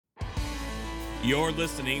You're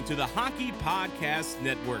listening to the Hockey Podcast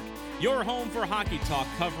Network, your home for hockey talk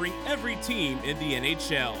covering every team in the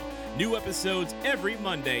NHL. New episodes every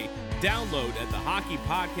Monday. Download at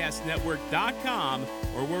thehockeypodcastnetwork.com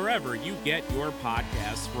or wherever you get your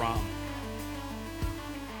podcasts from.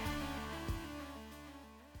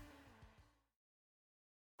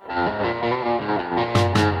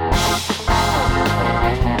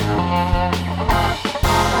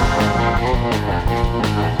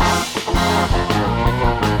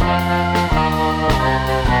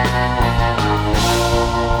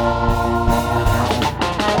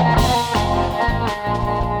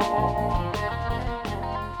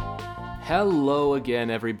 Hello again,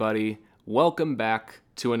 everybody. Welcome back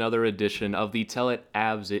to another edition of the Tell It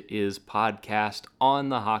Avs It Is podcast on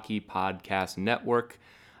the Hockey Podcast Network.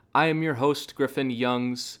 I am your host, Griffin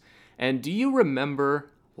Youngs, and do you remember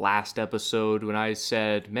last episode when I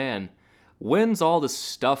said, man, when's all the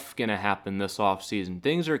stuff gonna happen this offseason?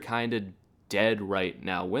 Things are kind of dead right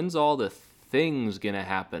now. When's all the things gonna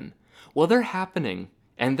happen? Well, they're happening,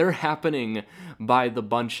 and they're happening by the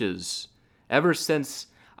bunches. Ever since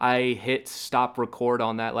I hit stop record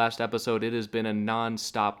on that last episode, it has been a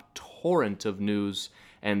non-stop torrent of news,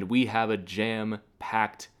 and we have a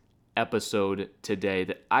jam-packed episode today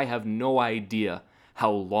that I have no idea how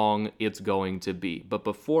long it's going to be. But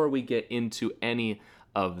before we get into any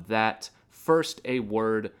of that, first a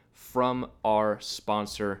word from our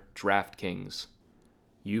sponsor, DraftKings.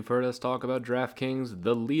 You've heard us talk about DraftKings,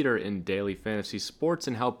 the leader in daily fantasy sports,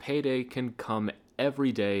 and how payday can come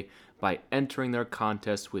every day by entering their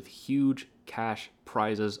contests with huge cash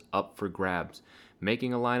prizes up for grabs.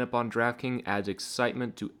 Making a lineup on DraftKings adds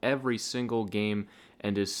excitement to every single game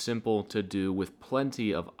and is simple to do with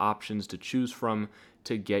plenty of options to choose from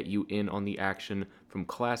to get you in on the action, from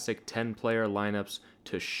classic 10-player lineups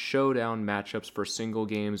to showdown matchups for single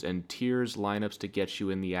games and tiers lineups to get you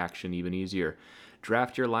in the action even easier.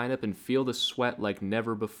 Draft your lineup and feel the sweat like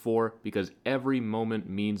never before, because every moment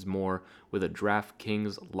means more with a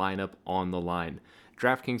DraftKings lineup on the line.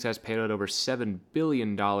 DraftKings has paid out over $7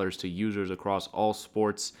 billion to users across all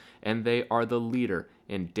sports, and they are the leader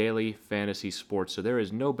in daily fantasy sports, so there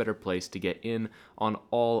is no better place to get in on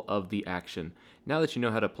all of the action. Now that you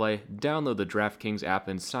know how to play, download the DraftKings app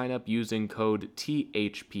and sign up using code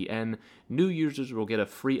THPN. New users will get a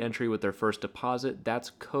free entry with their first deposit.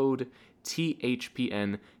 That's code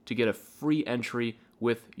THPN to get a free entry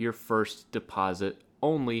with your first deposit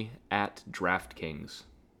only at DraftKings.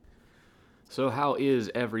 So how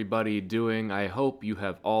is everybody doing? I hope you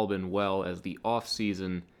have all been well as the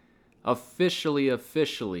off-season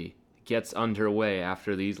officially gets underway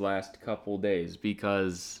after these last couple days,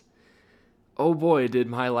 because oh boy, did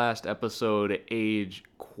my last episode age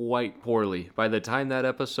quite poorly. By the time that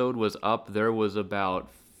episode was up, there was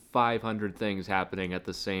about 500 things happening at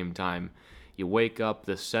the same time. You wake up,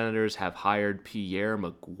 the Senators have hired Pierre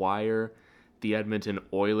McGuire. The Edmonton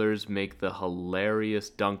Oilers make the hilarious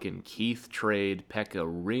Duncan Keith trade. Pekka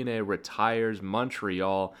Rinne retires.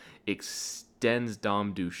 Montreal extends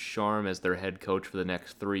Dom Ducharme as their head coach for the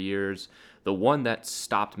next 3 years. The one that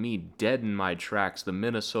stopped me dead in my tracks, the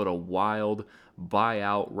Minnesota Wild buy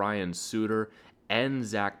out Ryan Suter and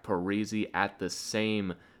Zach Parise at the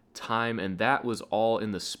same time, and that was all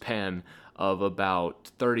in the span of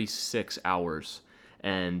about 36 hours.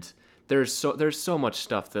 And there's so much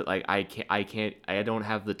stuff that like I don't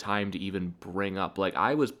have the time to even bring up. Like,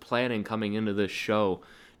 I was planning coming into this show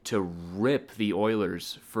to rip the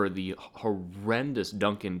Oilers for the horrendous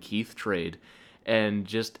Duncan Keith trade, and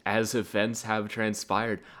just as events have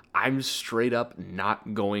transpired, I'm straight up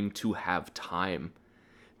not going to have time,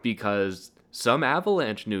 because some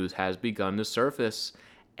Avalanche news has begun to surface,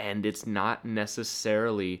 and it's not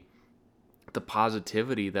necessarily the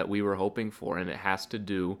positivity that we were hoping for, and it has to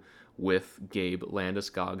do with Gabe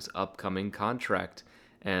Landeskog's upcoming contract.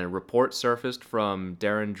 And a report surfaced from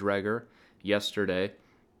Darren Dreger yesterday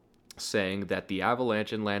saying that the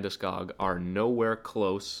Avalanche and Landeskog are nowhere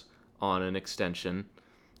close on an extension,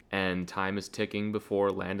 and time is ticking before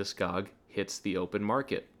Landeskog hits the open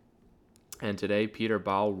market. And today, Peter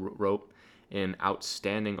Baugh wrote an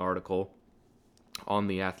outstanding article on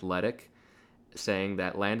The Athletic saying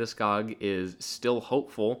that Landeskog is still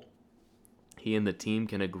hopeful he and the team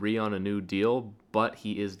can agree on a new deal, but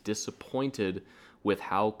he is disappointed with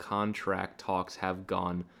how contract talks have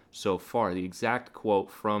gone so far. The exact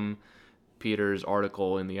quote from Peter's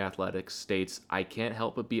article in The Athletic states, "I can't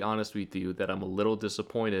help but be honest with you that I'm a little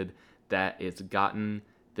disappointed that it's gotten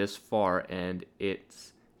this far and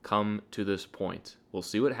it's come to this point. We'll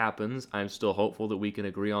see what happens. I'm still hopeful that we can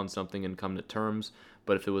agree on something and come to terms,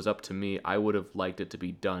 but if it was up to me, I would have liked it to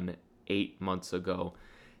be done 8 months ago,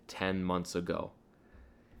 10 months ago.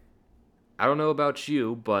 I don't know about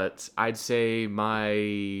you, but I'd say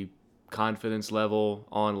my confidence level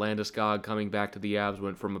on Landeskog coming back to the Avs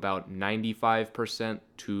went from about 95%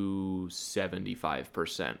 to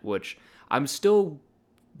 75%, which I'm still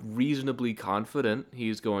reasonably confident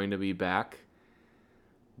he's going to be back.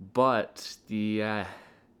 But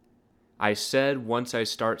I said once I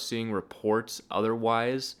start seeing reports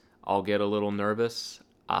otherwise, I'll get a little nervous.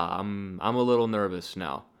 I'm a little nervous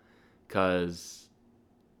now, because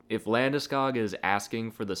if Landeskog is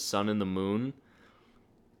asking for the sun and the moon,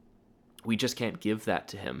 we just can't give that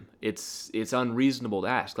to him. It's unreasonable to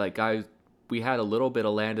ask. Like, guys, we had a little bit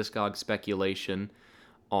of Landeskog speculation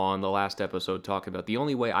on the last episode talking about the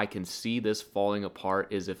only way I can see this falling apart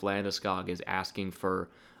is if Landeskog is asking for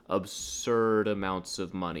absurd amounts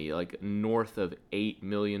of money, like north of $8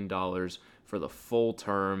 million for the full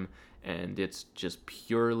term, and it's just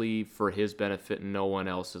purely for his benefit and no one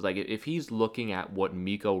else's. Like, if he's looking at what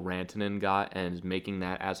Mikko Rantanen got and is making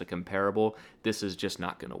that as a comparable, this is just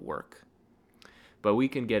not going to work. But we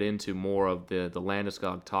can get into more of the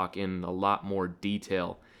Landeskog talk in a lot more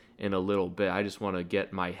detail in a little bit. I just want to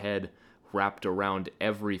get my head wrapped around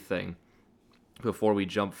everything before we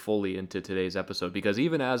jump fully into today's episode, because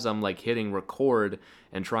even as I'm like hitting record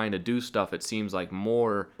and trying to do stuff, it seems like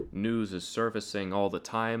more news is surfacing all the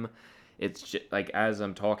time. It's just, like, as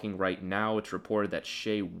I'm talking right now, it's reported that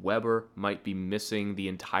Shea Weber might be missing the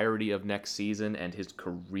entirety of next season, and his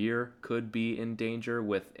career could be in danger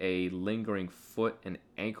with a lingering foot and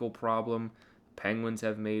ankle problem. Penguins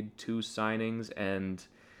have made 2 signings, and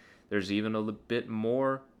there's even a bit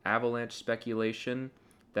more Avalanche speculation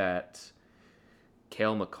that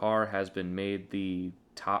Cale Makar has been made the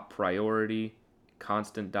top priority.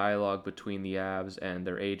 Constant dialogue between the Avs and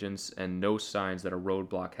their agents, and no signs that a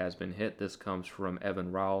roadblock has been hit. This comes from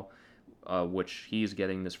Evan Rao, which he's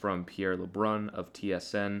getting this from Pierre LeBrun of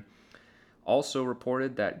TSN. Also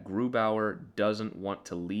reported that Grubauer doesn't want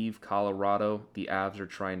to leave Colorado. The Avs are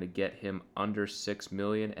trying to get him under $6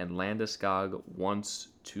 million, and Landeskog wants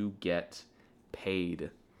to get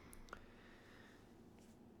paid.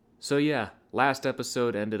 So yeah, last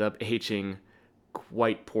episode ended up aging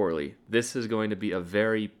quite poorly. This is going to be a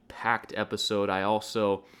very packed episode. I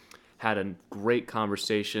also had a great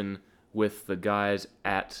conversation with the guys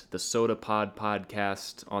at the Soda Pod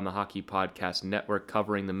podcast on the Hockey Podcast Network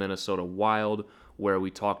covering the Minnesota Wild, where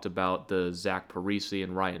we talked about the Zach Parise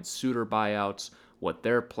and Ryan Suter buyouts, what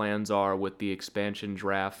their plans are with the expansion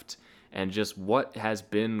draft, and just what has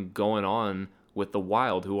been going on with the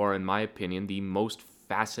Wild, who are, in my opinion, the most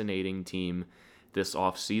fascinating team this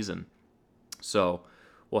offseason. So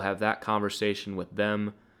we'll have that conversation with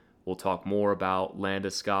them. We'll talk more about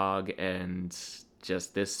Landeskog and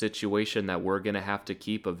just this situation that we're going to have to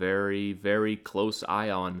keep a very, very close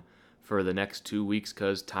eye on for the next 2 weeks,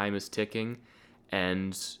 because time is ticking,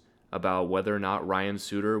 and about whether or not Ryan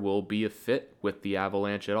Suter will be a fit with the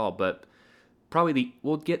Avalanche at all. But probably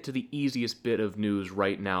we'll get to the easiest bit of news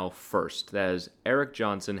right now first, as Erik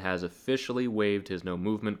Johnson has officially waived his no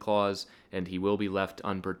movement clause, and he will be left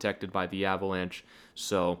unprotected by the Avalanche.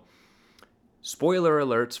 So, spoiler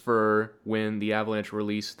alerts for when the Avalanche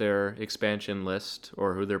release their expansion list,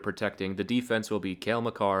 or who they're protecting. The defense will be Cale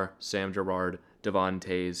Makar, Sam Girard, Devon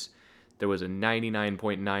Toews. There was a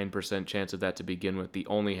 99.9% chance of that to begin with. The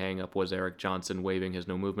only hang-up was Erik Johnson waiving his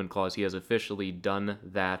no movement clause. He has officially done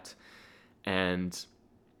that, and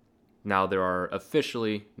now there are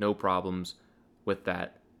officially no problems with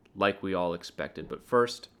that, like we all expected. But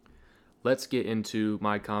first, let's get into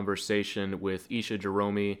my conversation with Isha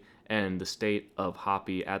Jerome and the State of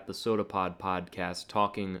Hoppy at the SodaPod podcast,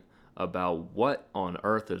 talking about what on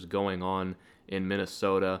earth is going on in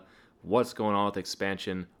Minnesota, what's going on with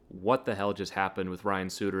expansion, what the hell just happened with Ryan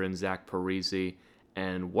Suter and Zach Parise,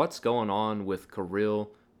 and what's going on with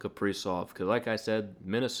Kirill Kaprizov. Because like I said,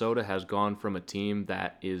 Minnesota has gone from a team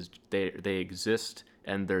that is they exist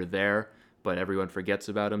and they're there, but everyone forgets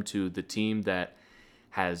about them, to the team that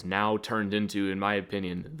has now turned into, in my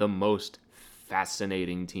opinion, the most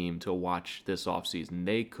fascinating team to watch this offseason.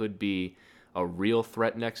 They could be a real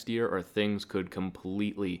threat next year, or things could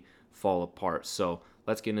completely fall apart. So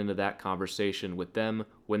let's get into that conversation with them.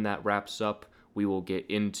 When that wraps up, we will get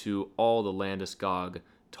into all the Landeskog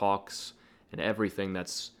talks and everything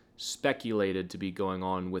that's speculated to be going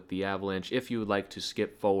on with the Avalanche. If you would like to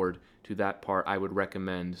skip forward to that part, I would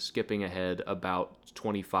recommend skipping ahead about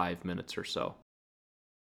 25 minutes or so.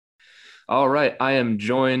 All right, I am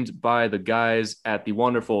joined by the guys at the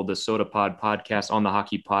wonderful The Soda Pod podcast on the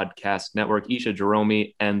Hockey Podcast Network, Isha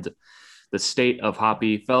Jerome and the State of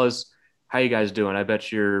Hoppy. Fellas, how you guys doing? I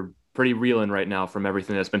bet you're pretty reeling right now from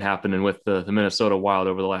everything that's been happening with the Minnesota Wild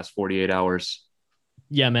over the last 48 hours.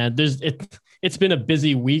 Yeah, man, it's been a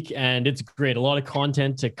busy week and it's great. A lot of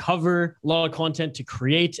content to cover, a lot of content to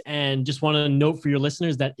create, and just want to note for your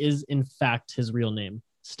listeners that is in fact his real name,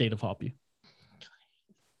 State of Hoppy.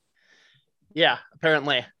 Yeah,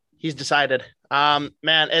 apparently he's decided. Man,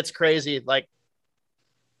 it's crazy. Like,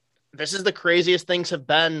 this is the craziest things have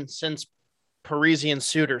been since Parise and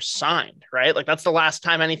Suter signed, right? Like, that's the last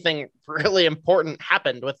time anything really important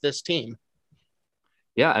happened with this team.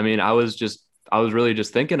 Yeah, I mean, I was really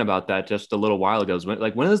just thinking about that just a little while ago.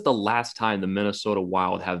 When is the last time the Minnesota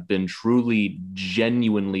Wild have been truly,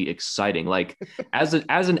 genuinely exciting? Like, as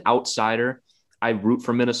an outsider, I root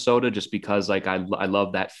for Minnesota just because like I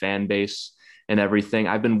love that fan base and everything.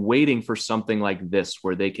 I've been waiting for something like this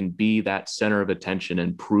where they can be that center of attention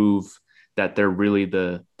and prove that they're really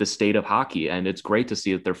the state of hockey. And it's great to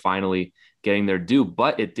see that they're finally getting their due,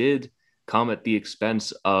 but it did come at the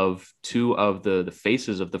expense of two of the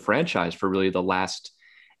faces of the franchise for really the last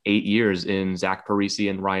 8 years in Zach Parise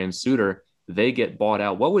and Ryan Suter. They get bought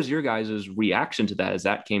out. What was your guys' reaction to that as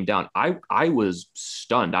that came down? I was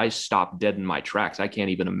stunned. I stopped dead in my tracks. I can't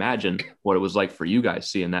even imagine what it was like for you guys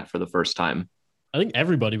seeing that for the first time. I think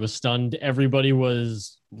everybody was stunned. Everybody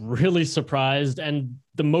was really surprised. And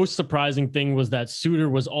the most surprising thing was that Suter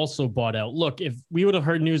was also bought out. Look, if we would have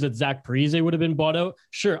heard news that Zach Parise would have been bought out,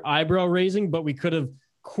 sure, eyebrow raising, but we could have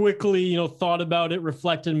quickly, thought about it,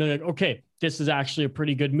 reflected, and been like, okay, this is actually a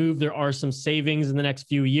pretty good move. There are some savings in the next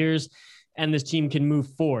few years, and this team can move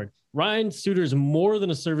forward. Ryan Suter is more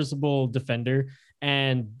than a serviceable defender.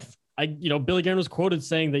 And Billy Guerin was quoted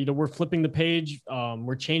saying that, we're flipping the page.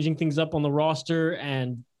 We're changing things up on the roster.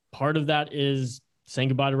 And part of that is saying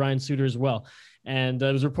goodbye to Ryan Suter as well. And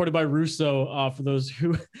it was reported by Russo, for those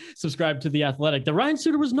who subscribe to The Athletic, that Ryan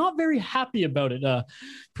Suter was not very happy about it.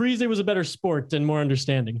 Parise was a better sport and more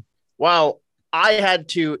understanding. Well, I had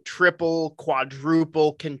to triple,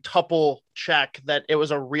 quadruple, quintuple check that it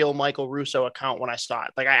was a real Michael Russo account when I saw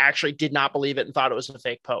it. Like, I actually did not believe it and thought it was a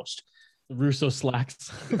fake post. Russo slacks.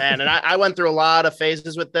 Man, and I went through a lot of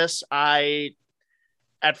phases with this. I,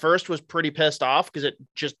 at first, was pretty pissed off because it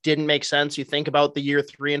just didn't make sense. You think about the year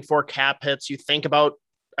 3 and 4 cap hits. You think about,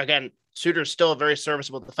 again, Suter's still a very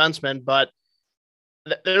serviceable defenseman, but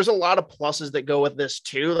there's a lot of pluses that go with this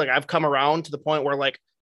too. Like, I've come around to the point where, like,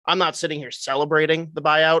 I'm not sitting here celebrating the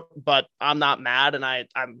buyout, but I'm not mad. And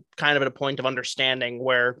I'm kind of at a point of understanding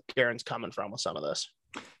where Guerin's coming from with some of this.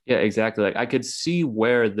 Yeah, exactly. Like, I could see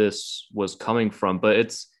where this was coming from, but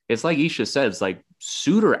it's like Isha said, it's like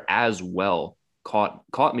Suter as well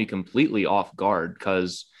caught me completely off guard,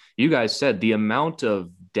 because you guys said the amount of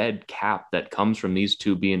dead cap that comes from these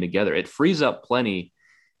two being together, it frees up plenty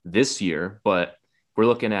this year, but we're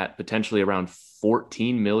looking at potentially around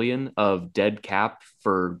 14 million of dead cap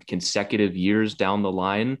for consecutive years down the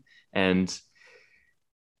line. And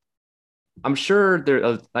I'm sure there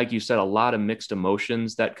are, like you said, a lot of mixed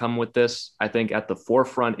emotions that come with this. I think at the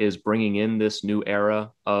forefront is bringing in this new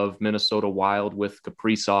era of Minnesota Wild with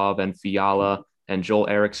Kaprizov and Fiala and Joel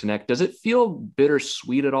Eriksson. Does it feel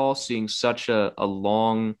bittersweet at all seeing such a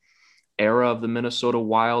long era of the Minnesota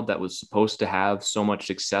Wild that was supposed to have so much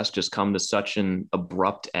success just come to such an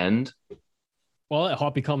abrupt end? Well, I'll let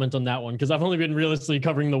Hoppy comment on that one, because I've only been realistically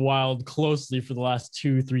covering the Wild closely for the last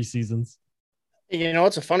 2-3 seasons.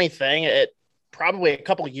 It's a funny thing. It probably a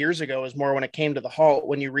couple of years ago is more when it came to the halt,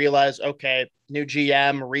 when you realize, okay, new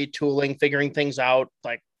GM, retooling, figuring things out.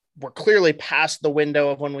 Like, we're clearly past the window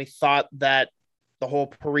of when we thought that the whole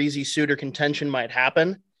Parise Suter contention might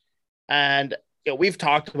happen. And we've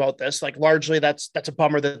talked about this, like, largely that's a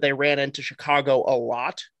bummer that they ran into Chicago a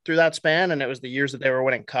lot through that span. And it was the years that they were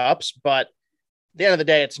winning cups, but at the end of the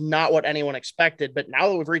day, it's not what anyone expected. But now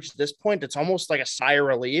that we've reached this point, it's almost like a sigh of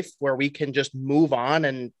relief where we can just move on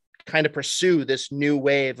and kind of pursue this new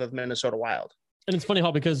wave of Minnesota Wild. And it's funny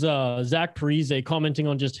how, because Zach Parise, commenting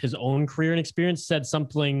on just his own career and experience, said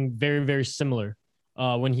something very, very similar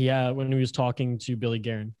when he was talking to Billy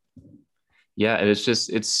Guerin. Yeah, and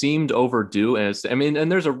it seemed overdue. And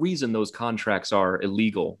and there's a reason those contracts are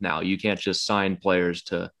illegal now. You can't just sign players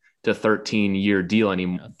to 13-year deals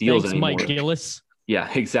anymore. Mike Gillis. Yeah,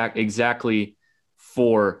 exactly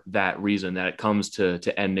for that reason, that it comes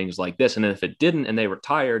to endings like this. And if it didn't and they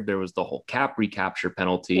retired, there was the whole cap recapture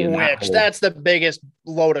penalty. And that's the biggest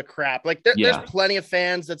load of crap. Like, there's plenty of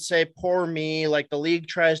fans that say, poor me, like the league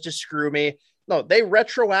tries to screw me. No, they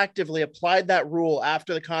retroactively applied that rule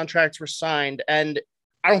after the contracts were signed. And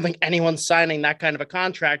I don't think anyone's signing that kind of a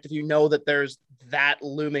contract if you know that there's that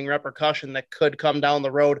looming repercussion that could come down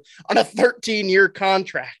the road on a 13-year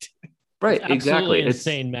contract. Right, It's exactly. absolutely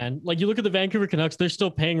insane, man. Like you look at the Vancouver Canucks, they're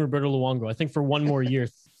still paying Roberto Luongo, I think for one more year,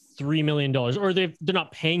 $3 million, or they're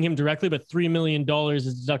not paying him directly, but $3 million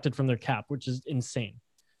is deducted from their cap, which is insane.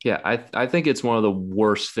 Yeah, I think it's one of the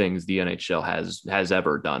worst things the NHL has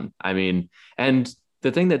ever done. I mean, and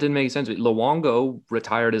the thing that didn't make sense, Luongo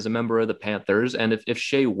retired as a member of the Panthers, and if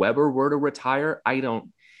Shea Weber were to retire, I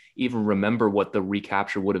don't even remember what the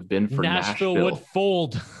recapture would have been for Nashville. Would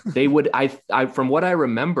fold. They would, I from what I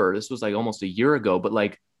remember, this was like almost a year ago, but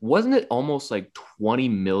like, wasn't it almost like 20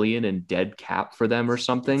 million in dead cap for them or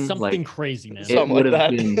something? Something like, crazy, man. It would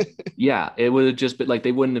have been, yeah, it would have just been like,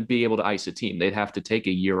 they wouldn't be able to ice a team. They'd have to take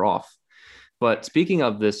a year off. But speaking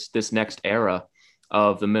of this next era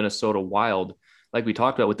of the Minnesota Wild, like we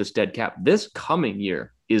talked about with this dead cap, this coming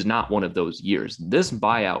year is not one of those years. This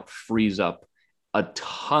buyout frees up a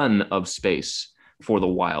ton of space for the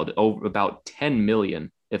Wild, over about 10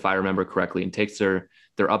 million, if I remember correctly, and takes their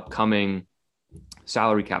upcoming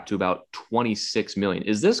salary cap to about 26 million.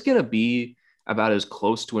 Is this going to be about as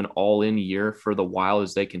close to an all-in year for the Wild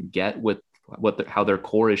as they can get with how their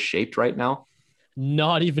core is shaped right now?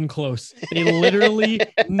 Not even close. They literally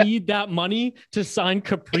need that money to sign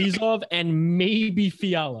Kaprizov and maybe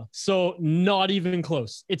Fiala. So not even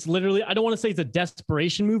close. It's literally, I don't want to say it's a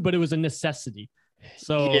desperation move, but it was a necessity.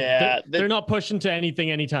 So yeah, they're not pushing to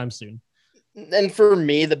anything anytime soon. And for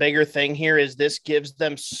me, the bigger thing here is this gives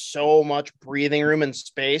them so much breathing room and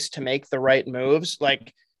space to make the right moves.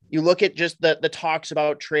 Like you look at just the talks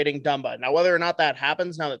about trading Dumba. Now, whether or not that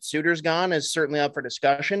happens now that Suter's gone is certainly up for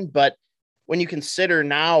discussion. But when you consider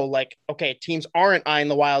now, like, okay, teams aren't eyeing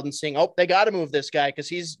the Wild and saying, oh, they got to move this guy because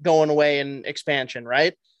he's going away in expansion,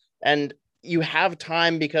 right? And you have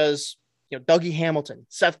time because, Dougie Hamilton,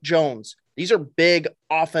 Seth Jones, these are big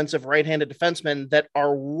offensive right-handed defensemen that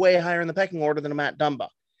are way higher in the pecking order than a Matt Dumba.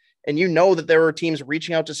 And you know that there were teams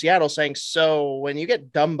reaching out to Seattle saying, so when you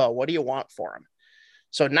get Dumba, what do you want for him?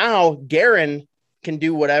 So now Guerin can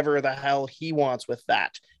do whatever the hell he wants with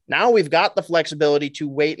that. Now we've got the flexibility to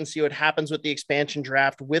wait and see what happens with the expansion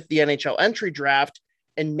draft, with the NHL entry draft,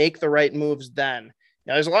 and make the right moves then.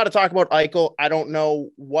 Now, there's a lot of talk about Eichel. I don't know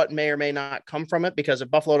what may or may not come from it, because if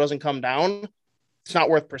Buffalo doesn't come down, it's not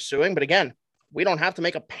worth pursuing. But again, we don't have to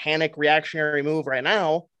make a panic reactionary move right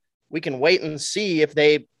now. We can wait and see if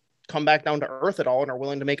they come back down to earth at all and are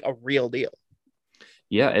willing to make a real deal.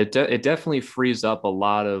 Yeah, it definitely frees up a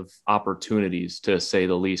lot of opportunities, to say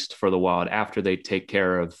the least, for the Wild after they take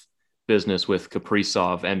care of business with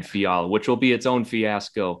Kaprizov and Fiala, which will be its own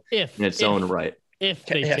fiasco in its own right. If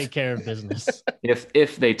they take care of business.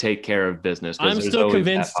 if they take care of business. I'm still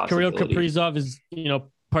convinced Kirill Kaprizov is,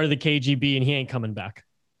 part of the KGB and he ain't coming back.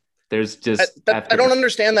 There's just... I don't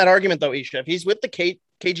understand that argument, though, Isha. If he's with the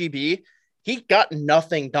KGB, he got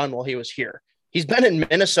nothing done while he was here. He's been in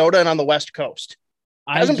Minnesota and on the West Coast.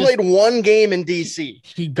 Hasn't played one game in DC.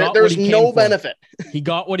 There's no benefit. He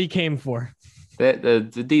got what he came for. The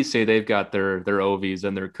DC, they've got their Ovies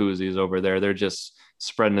and their koozies over there. They're just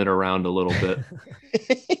spreading it around a little bit.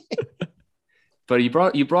 But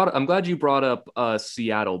I'm glad you brought up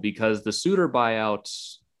Seattle, because the Suter buyout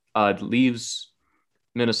leaves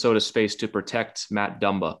Minnesota space to protect Matt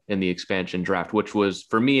Dumba in the expansion draft, which was,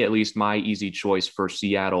 for me at least, my easy choice for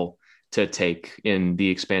Seattle to take in the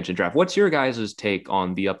expansion draft. What's your guys' take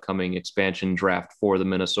on the upcoming expansion draft for the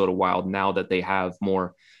Minnesota Wild now that they have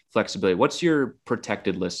more flexibility? What's your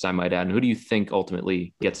protected list, I might add, and who do you think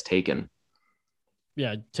ultimately gets taken?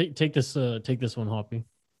 Yeah, take this one, Hoppy.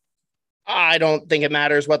 I don't think it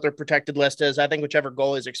matters what their protected list is. I think whichever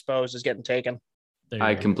goal is exposed is getting taken.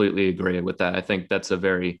 I completely agree with that. I think that's a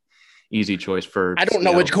very easy choice for... I don't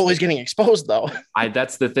know which goal is getting exposed, though.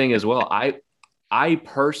 That's the thing as well. I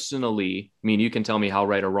personally, you can tell me how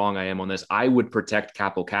right or wrong I am on this. I would protect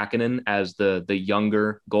Kaapo Kähkönen as the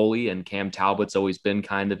younger goalie, and Cam Talbot's always been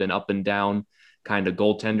kind of an up and down kind of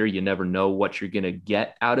goaltender. You never know what you're going to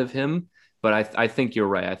get out of him. But I think you're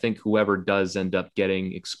right. I think whoever does end up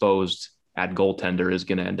getting exposed at goaltender is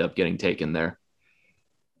going to end up getting taken there.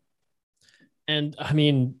 And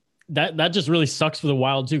that just really sucks for the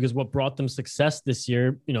Wild too, because what brought them success this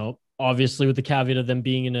year, obviously with the caveat of them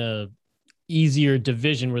being in a easier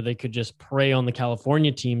division where they could just prey on the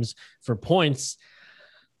California teams for points,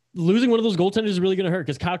 losing one of those goaltenders is really going to hurt,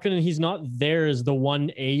 because Kähkönen, he's not there as the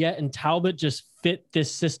 1A yet, and Talbot just fit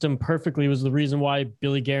this system perfectly. It was the reason why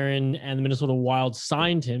Billy Guerin and the Minnesota Wild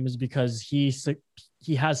signed him, is because he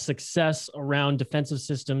has success around defensive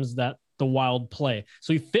systems that the Wild play.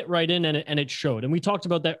 So he fit right in, and it showed. And we talked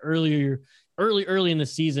about that early in the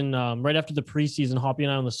season, right after the preseason, Hoppy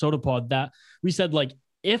and I on the Soda Pod, that we said, like,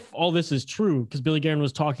 if all this is true, because Billy Guerin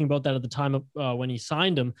was talking about that at the time of when he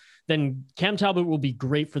signed him, then Cam Talbot will be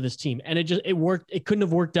great for this team. And it worked. It couldn't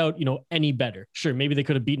have worked out, any better. Sure, maybe they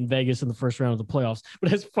could have beaten Vegas in the first round of the playoffs.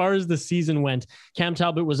 But as far as the season went, Cam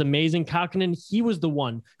Talbot was amazing. Kakkonen, he was the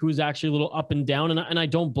one who was actually a little up and down, and I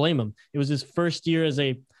don't blame him. It was his first year as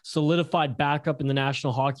a solidified backup in the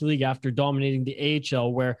National Hockey League after dominating the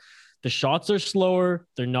AHL, where the shots are slower,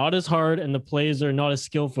 they're not as hard, and the plays are not as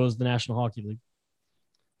skillful as the National Hockey League.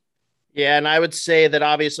 Yeah, and I would say that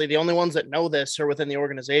obviously the only ones that know this are within the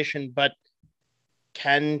organization, but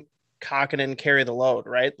can Kakkonen carry the load,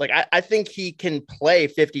 right? Like, I think he can play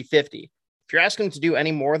 50-50. If you're asking him to do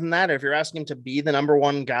any more than that, or if you're asking him to be the number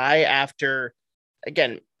one guy after,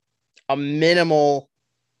 again, a minimal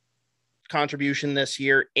contribution this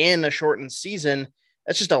year in a shortened season,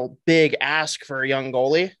 that's just a big ask for a young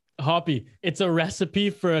goalie. Hoppy, it's a recipe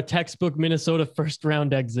for a textbook Minnesota first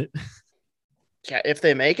round exit. Yeah, if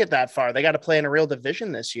they make it that far, they got to play in a real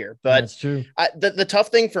division this year. But that's true. The tough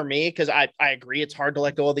thing for me, because I agree, it's hard to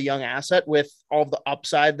let go of the young asset with all of the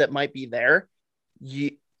upside that might be there.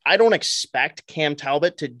 I don't expect Cam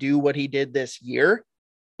Talbot to do what he did this year,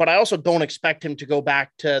 but I also don't expect him to go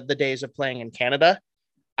back to the days of playing in Canada.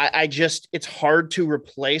 It's hard to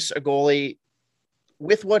replace a goalie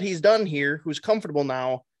with what he's done here, who's comfortable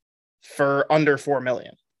now, for under $4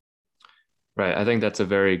 million. Right. I think that's a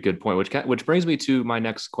very good point, which brings me to my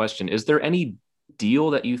next question. Is there any deal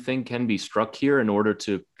that you think can be struck here in order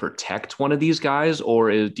to protect one of these guys?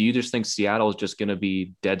 Or do you just think Seattle is just going to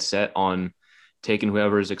be dead set on taking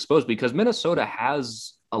whoever is exposed? Because Minnesota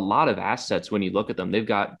has a lot of assets when you look at them. They've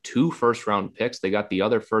got 2 first-round picks. They got the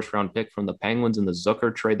other first-round pick from the Penguins in the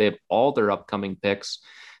Zucker trade. They have all their upcoming picks.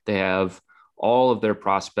 They have all of their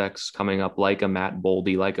prospects coming up, like a Matt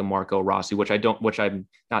Boldy, like a Marco Rossi, which I'm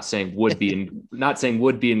not saying would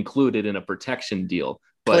be included in a protection deal,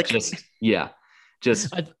 but Griffin,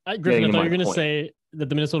 I thought you were going to say that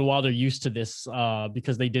the Minnesota Wild are used to this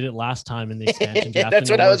because they did it last time in the expansion draft. That's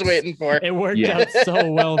what I was waiting for. It worked out so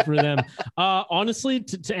well for them. Honestly,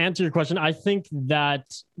 to answer your question, I think that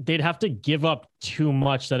they'd have to give up too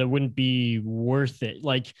much that it wouldn't be worth it.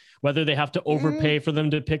 Like whether they have to overpay for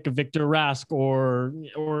them to pick a Victor Rask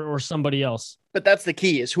or somebody else. But that's the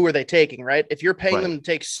key, is who are they taking, right? If you're paying them to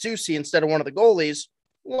take Soucy instead of one of the goalies,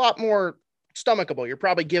 a lot more stomachable. You're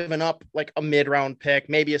probably giving up like a mid-round pick,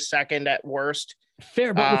 maybe a second at worst.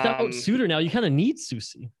 Fair, but without Suter now, you kind of need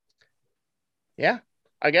Soucy. Yeah.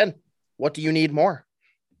 Again, what do you need more?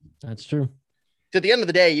 That's true. At the end of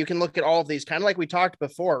the day, you can look at all of these kind of like we talked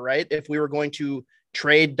before, right? If we were going to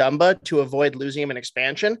trade Dumba to avoid losing him in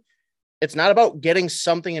expansion, it's not about getting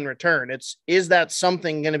something in return. Is that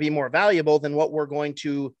something going to be more valuable than what we're going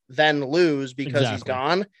to then lose because he's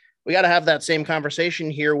gone? We got to have that same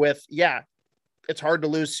conversation here with, it's hard to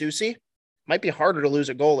lose Soucy. Might be harder to lose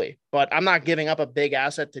a goalie, but I'm not giving up a big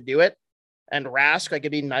asset to do it. And Rask,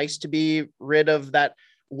 it'd be nice to be rid of that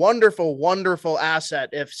wonderful, wonderful asset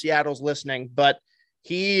if Seattle's listening, but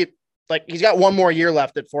he's got one more year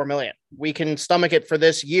left at $4 million. We can stomach it for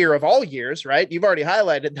this year of all years, right? You've already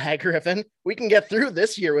highlighted that, Griffin. We can get through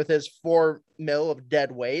this year with his $4 million of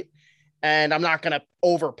dead weight. And I'm not going to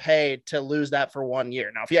overpay to lose that for 1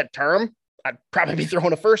 year. Now, if you had term, I'd probably be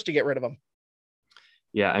throwing a first to get rid of him.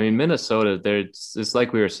 Yeah, I mean, Minnesota, it's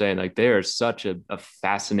like we were saying, like they are such a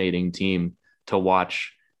fascinating team to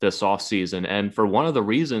watch this offseason. And for one of the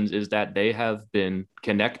reasons is that they have been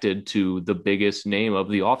connected to the biggest name of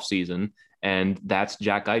the offseason, and that's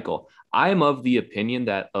Jack Eichel. I'm of the opinion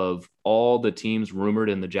that of all the teams rumored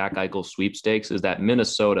in the Jack Eichel sweepstakes is that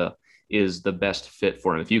Minnesota is the best fit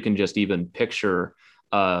for him. If you can just even picture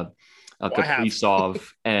a Kaprizov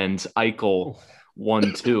and Eichel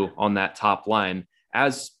 1-2 on that top line.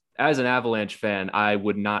 As an Avalanche fan, I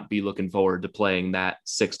would not be looking forward to playing that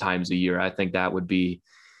 6 times a year. I think that would be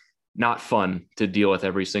not fun to deal with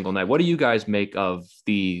every single night. What do you guys make of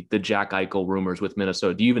the Jack Eichel rumors with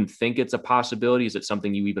Minnesota? Do you even think it's a possibility? Is it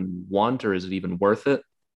something you even want, or is it even worth it?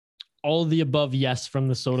 All of the above, yes, from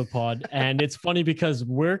the Soda Pod. And it's funny because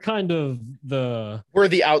we're kind of we're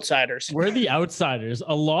the outsiders. We're the outsiders.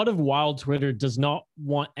 A lot of Wild Twitter does not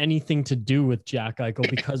want anything to do with Jack Eichel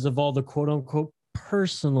because of all the quote unquote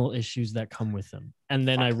personal issues that come with him. And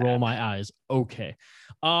then I roll my eyes. Okay.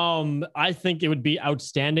 I think it would be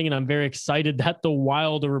outstanding. And I'm very excited that the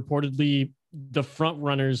Wild are reportedly the front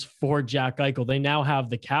runners for Jack Eichel. They now have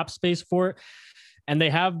the cap space for it. And they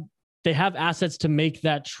have assets to make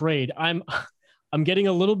that trade. I'm getting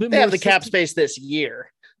a little bit more. They have the cap space this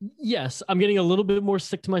year. Yes, I'm getting a little bit more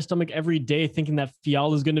sick to my stomach every day thinking that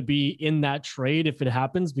Fiala is going to be in that trade if it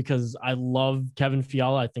happens, because I love Kevin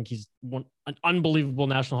Fiala. I think he's an unbelievable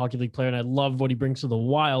National Hockey League player, and I love what he brings to the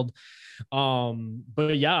Wild.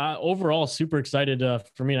 But yeah, overall, super excited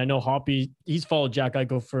for me. And I know Hoppy, he's followed Jack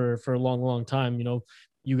Eichel for a long, long time. You know,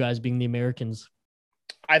 you guys being the Americans.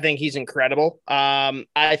 I think he's incredible.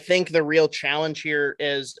 I think the real challenge here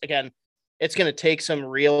is, again, it's going to take some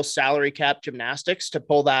real salary cap gymnastics to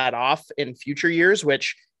pull that off in future years,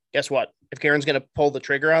 which, guess what? If Karen's going to pull the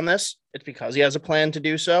trigger on this, it's because he has a plan to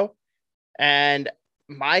do so. And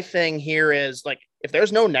my thing here is, like, if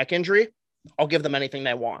there's no neck injury, I'll give them anything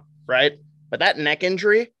they want, right? But that neck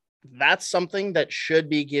injury, that's something that should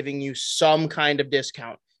be giving you some kind of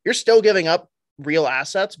discount. You're still giving up real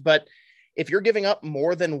assets, but if you're giving up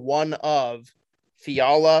more than one of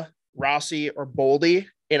Fiala, Rossi, or Boldy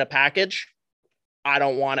in a package, I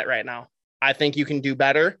don't want it right now. I think you can do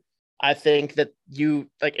better. I think that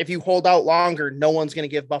if you hold out longer, no one's going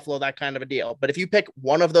to give Buffalo that kind of a deal. But if you pick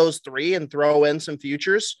one of those three and throw in some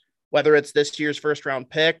futures, whether it's this year's first round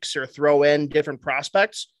picks or throw in different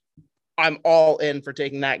prospects, I'm all in for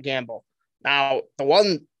taking that gamble. Now, the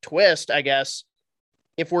one twist, I guess,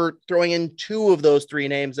 if we're throwing in two of those three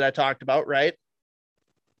names that I talked about, right?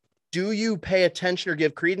 Do you pay attention or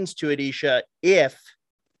give credence to it, Isha, if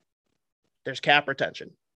there's cap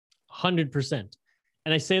retention? 100%.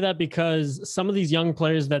 And I say that because some of these young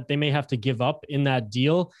players that they may have to give up in that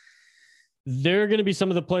deal, they're going to be some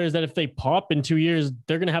of the players that if they pop in 2 years,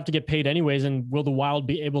 they're going to have to get paid anyways. And will the Wild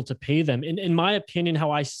be able to pay them? In my opinion,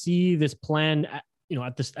 how I see this plan,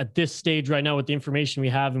 at this stage right now, with the information we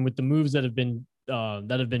have and with the moves that have been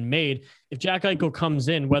made, if Jack Eichel comes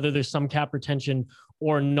in, whether there's some cap retention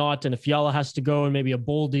or not, and if Fiala has to go and maybe a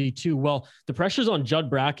Boldy too, well, the pressure's on Judd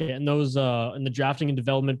Brackett and those in the drafting and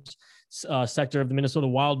development sector of the Minnesota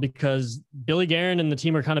Wild, because Billy Guerin and the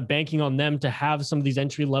team are kind of banking on them to have some of these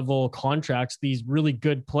entry-level contracts, these really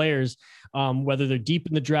good players, whether they're deep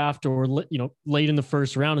in the draft or late in the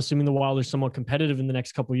first round, assuming the Wild are somewhat competitive in the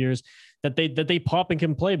next couple of years, that they pop and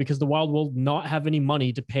can play, because the Wild will not have any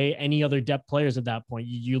money to pay any other depth players at that point.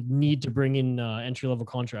 You need to bring in entry-level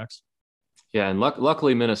contracts. Yeah, and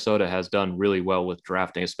luckily Minnesota has done really well with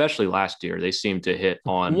drafting, especially last year. They seem to hit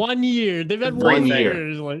on 1 year. They've had 1 year.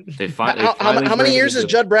 How many years has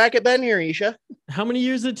Judd Brackett been here, Isha? How many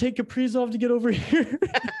years did it take Kaprizov to get over here?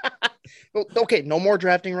 Okay, no more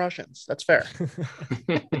drafting Russians. That's fair.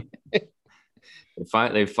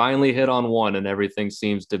 They finally hit on one, and everything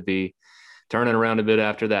seems to be turning around a bit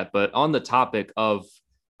after that. But on the topic of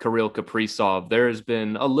Kirill Kaprizov, there has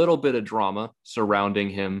been a little bit of drama surrounding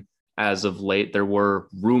him as of late. There were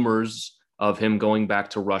rumors of him going back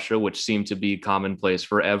to Russia, which seem to be commonplace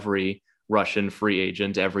for every Russian free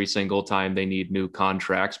agent every single time they need new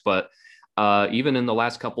contracts. But even in the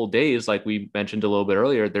last couple of days, like we mentioned a little bit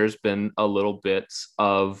earlier, there's been a little bit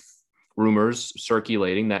of rumors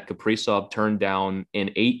circulating that Kaprizov turned down an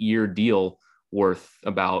 8-year deal worth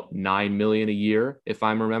about $9 million a year, if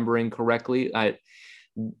I'm remembering correctly.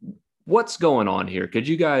 What's going on here? Could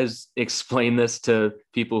you guys explain this to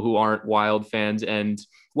people who aren't Wild fans? And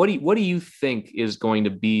what do you think is going to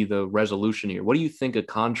be the resolution here? What do you think a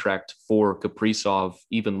contract for Kaprizov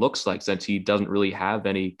even looks like, since he doesn't really have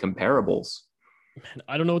any comparables? Man,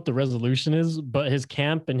 I don't know what the resolution is, but his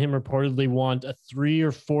camp and him reportedly want a 3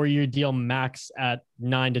 or 4 year deal max at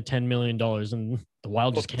 $9 to $10 million, and the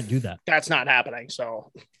Wild just can't do that. That's not happening.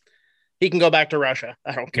 So he can go back to Russia.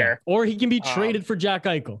 I don't care. Or he can be traded for Jack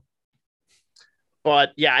Eichel.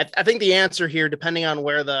 But yeah, I think the answer here, depending on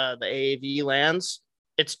where the AAV lands,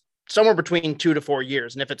 it's somewhere between 2 to 4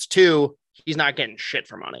 years. And if it's 2, he's not getting shit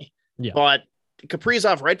for money. Yeah. But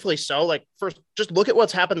Kaprizov, rightfully so. Like, first, just look at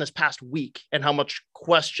what's happened this past week and how much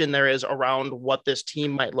question there is around what this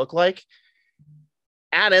team might look like.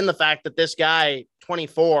 Add in the fact that this guy,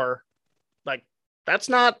 24, like, that's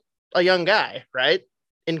not a young guy, right?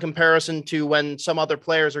 In comparison to when some other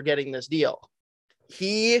players are getting this deal.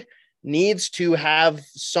 He needs to have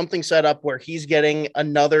something set up where he's getting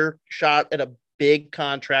another shot at a big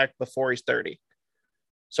contract before he's 30.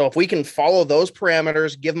 So if we can follow those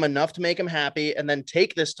parameters, give him enough to make him happy, and then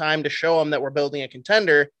take this time to show him that we're building a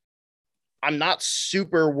contender, I'm not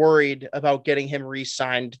super worried about getting him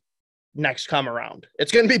re-signed next come around.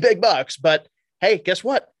 It's going to be big bucks, but hey, guess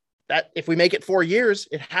what? That if we make it 4 years,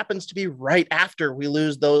 it happens to be right after we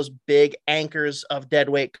lose those big anchors of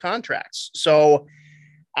deadweight contracts. So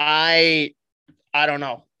I don't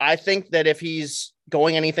know. I think that if he's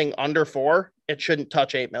going anything under 4, it shouldn't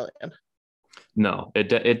touch $8 million. No, it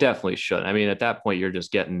definitely should. I mean, at that point, you're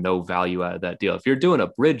just getting no value out of that deal. If you're doing a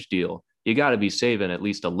bridge deal, you got to be saving at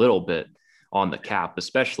least a little bit on the cap,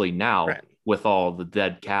 especially now Right. with all the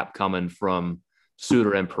dead cap coming from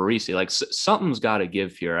Suter and Parisi. Like something's got to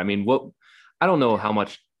give here. I mean, I don't know how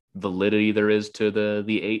much validity there is to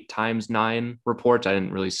the 8x9 reports. I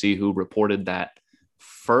didn't really see who reported that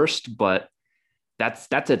first, but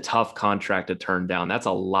that's a tough contract to turn down. That's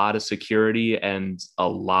a lot of security and a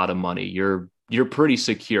lot of money. You're pretty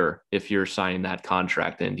secure if you're signing that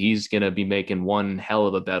contract, and he's going to be making one hell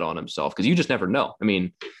of a bet on himself because you just never know. I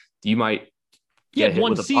mean, you might get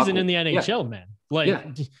one season in the NHL, man. Like, yeah.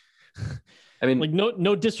 I mean, like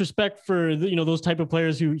no disrespect for those type of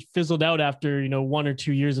players who fizzled out after 1 or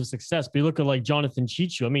 2 years of success. But you look at like Jonathan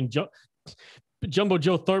Cheechoo. I mean, Jumbo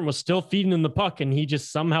Joe Thornton was still feeding him the puck, and he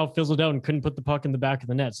just somehow fizzled out and couldn't put the puck in the back of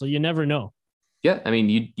the net. So you never know. Yeah, I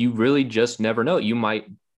mean, you really just never know. You might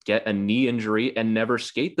get a knee injury and never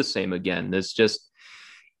skate the same again. It's just,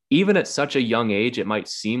 even at such a young age, it might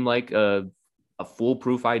seem like a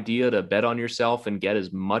foolproof idea to bet on yourself and get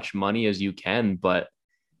as much money as you can. But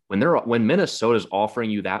when Minnesota's offering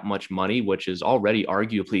you that much money, which is already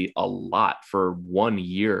arguably a lot for 1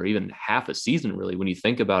 year, even half a season, really, when you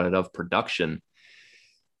think about it, of production,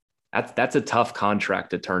 that's a tough contract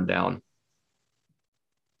to turn down.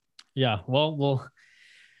 Yeah, well,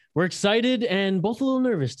 we're excited and both a little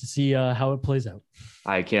nervous to see how it plays out.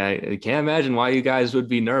 I can't imagine why you guys would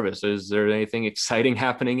be nervous. Is there anything exciting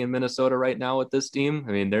happening in Minnesota right now with this team?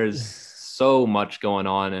 I mean, there's so much going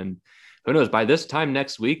on, and who knows, by this time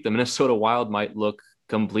next week, the Minnesota Wild might look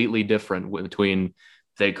completely different. Between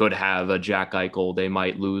they could have a Jack Eichel, they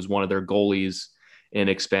might lose one of their goalies in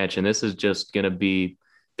expansion. This is just going to be,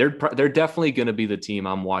 they're definitely going to be the team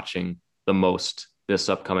I'm watching the most this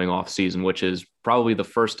upcoming off season, which is probably the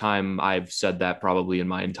first time I've said that probably in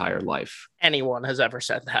my entire life. Anyone has ever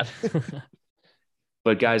said that.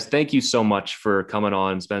 But guys, thank you so much for coming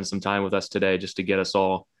on and spend some time with us today just to get us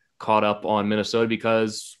all caught up on Minnesota,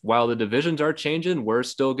 because while the divisions are changing, we're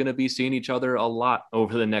still going to be seeing each other a lot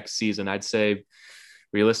over the next season. I'd say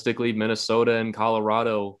realistically, Minnesota and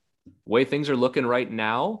Colorado, the way things are looking right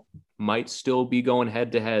now, might still be going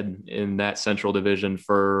head to head in that Central Division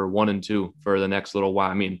for 1 and 2 for the next little while.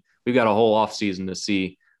 I mean, we've got a whole off season to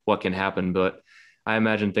see what can happen, but I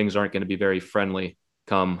imagine things aren't going to be very friendly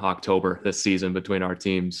come October this season between our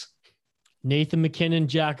teams. Nathan MacKinnon,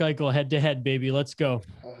 Jack Eichel, head to head, baby. Let's go.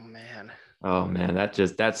 Oh man, that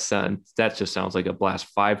just sounds like a blast.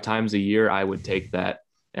 5 times a year, I would take that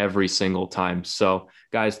every single time. So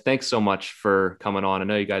guys, thanks so much for coming on. I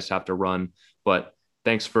know you guys have to run, but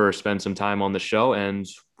thanks for spending some time on the show, and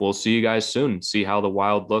we'll see you guys soon. See how the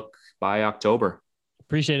Wild look by October.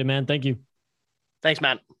 Appreciate it, man. Thank you. Thanks,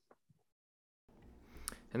 Matt.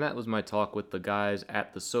 And that was my talk with the guys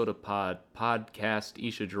at the Soda Pod podcast,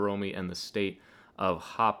 Isha Jerome and the State of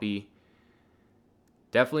Hoppy.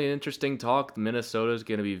 Definitely an interesting talk. Minnesota is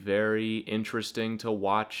going to be very interesting to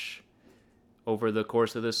watch over the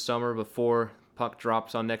course of this summer before puck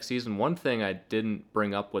drops on next season. One thing I didn't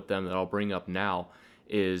bring up with them that I'll bring up now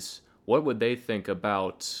is what would they think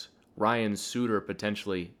about Ryan Suter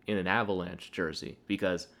potentially in an Avalanche jersey?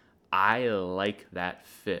 Because I like that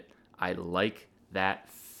fit. I like that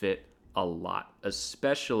fit a lot,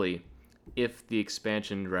 especially if the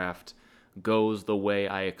expansion draft goes the way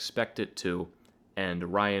I expect it to, and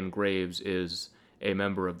Ryan Graves is a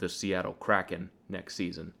member of the Seattle Kraken next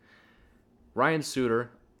season. Ryan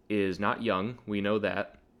Suter is not young, we know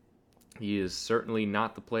that. He is certainly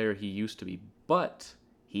not the player he used to be, but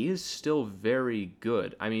he is still very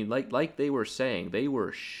good. I mean, like they were saying, they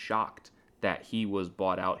were shocked that he was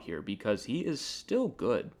bought out here because he is still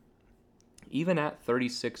good. Even at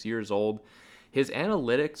 36 years old, his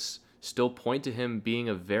analytics still point to him being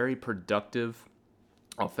a very productive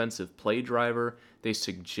offensive play driver. They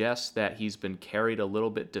suggest that he's been carried a little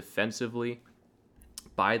bit defensively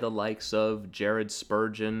by the likes of Jared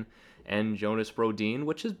Spurgeon and Jonas Brodin,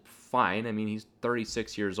 which is fine. I mean, he's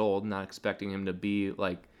 36 years old, not expecting him to be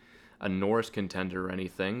like a Norris contender or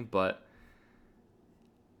anything, but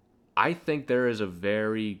I think there is a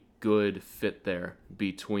very good fit there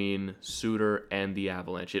between Suter and the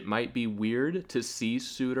Avalanche. It might be weird to see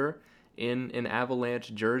Suter in an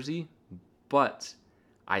Avalanche jersey, but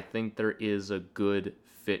I think there is a good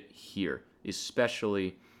fit here,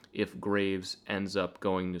 especially if Graves ends up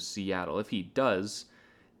going to Seattle. If he does,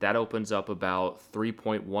 that opens up about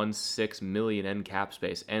 $3.16 million in cap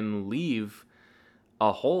space and leave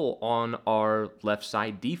a hole on our left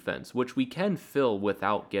side defense, which we can fill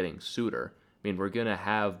without getting Suter. I mean, we're going to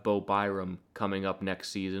have Bo Byram coming up next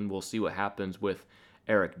season. We'll see what happens with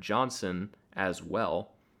Eric Johnson as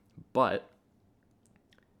well. But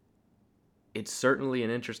it's certainly an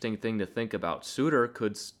interesting thing to think about. Suter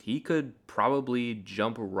could probably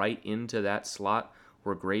jump right into that slot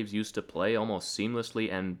where Graves used to play almost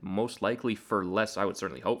seamlessly, and most likely for less, I would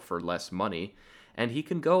certainly hope for less money. And he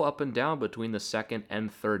can go up and down between the second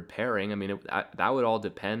and third pairing. I mean, that would all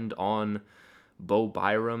depend on Bo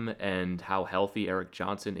Byram and how healthy Erik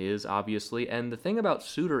Johnson is, obviously. And the thing about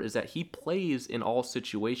Suter is that he plays in all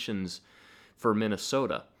situations for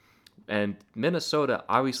Minnesota. And Minnesota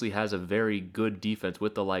obviously has a very good defense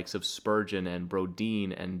with the likes of Spurgeon and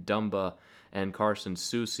Brodin and Dumba and Carson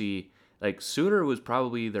Soucy. Like, Suter was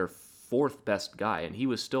probably their fourth best guy, and he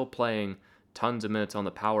was still playing tons of minutes on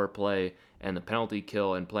the power play and the penalty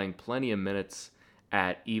kill and playing plenty of minutes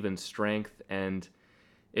at even strength. And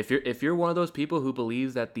if you're one of those people who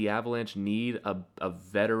believes that the Avalanche need a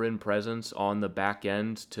veteran presence on the back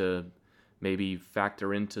end to maybe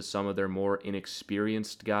factor into some of their more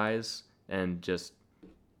inexperienced guys and just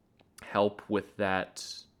help with that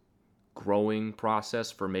growing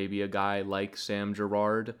process for maybe a guy like Sam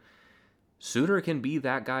Girard, Suter can be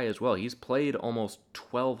that guy as well. He's played almost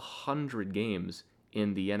 1,200 games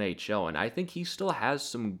in the NHL, and I think he still has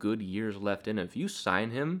some good years left in him. If you sign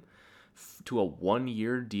him to a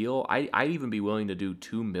 1-year deal, I'd even be willing to do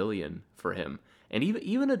 $2 million for him. And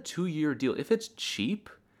even a 2-year deal, if it's cheap,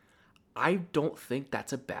 I don't think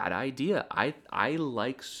that's a bad idea. I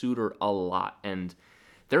like Suter a lot, and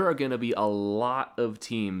there are going to be a lot of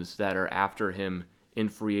teams that are after him in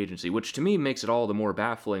free agency, which to me makes it all the more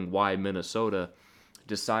baffling why Minnesota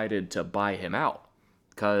decided to buy him out.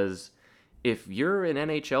 Because if you're an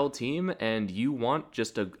NHL team and you want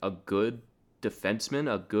just a good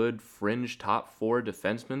defenseman, a good fringe top 4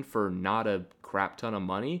 defenseman for not a crap ton of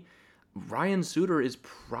money, Ryan Suter is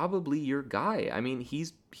probably your guy. I mean,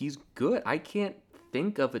 he's good. I can't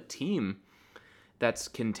think of a team that's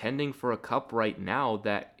contending for a cup right now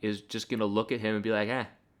that is just going to look at him and be like,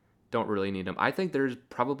 don't really need him. I think there's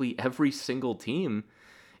probably every single team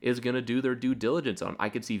is going to do their due diligence on him. I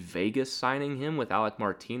could see Vegas signing him with Alec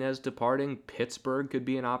Martinez departing. Pittsburgh could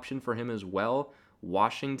be an option for him as well.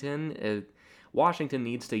 Washington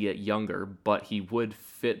needs to get younger, but he would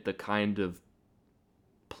fit the kind of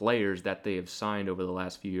players that they have signed over the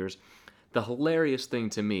last few years. The hilarious thing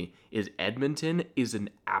to me is Edmonton is an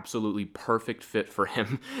absolutely perfect fit for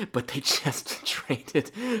him, but they just traded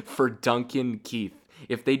for Duncan Keith.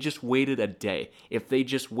 If they just waited a day, if they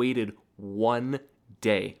just waited one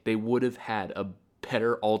day, they would have had a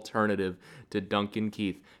better alternative to Duncan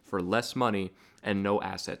Keith for less money and no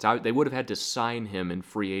assets. They would have had to sign him in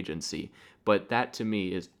free agency, but that to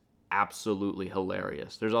me is absolutely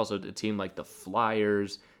hilarious. There's also a team like the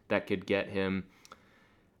Flyers that could get him.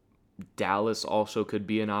 Dallas also could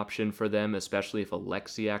be an option for them, especially if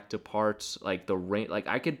Alexiak departs. I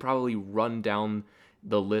could probably run down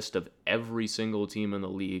the list of every single team in the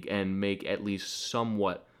league and make at least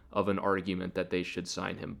somewhat of an argument that they should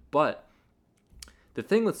sign him. But the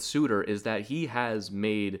thing with Suter is that he has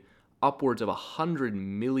made upwards of $100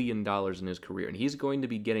 million in his career, and he's going to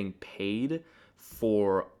be getting paid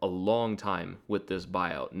for a long time with this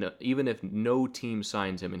buyout. No, even if no team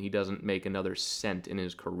signs him and he doesn't make another cent in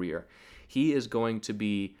his career, he is going to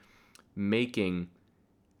be making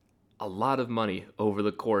a lot of money over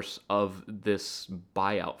the course of this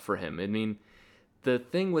buyout for him. I mean, the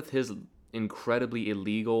thing with his incredibly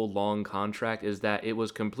illegal long contract is that it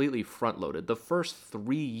was completely front-loaded. The first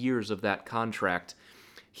 3 years of that contract,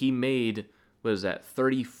 he made,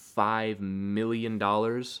 $35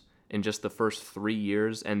 million in just the first 3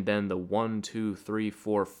 years, and then the 1, 2, 3,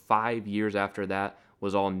 4, 5 years after that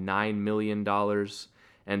was all $9 million,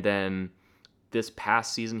 and then this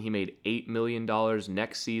past season he made $8 million.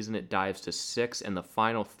 Next season it dives to $6 million, and the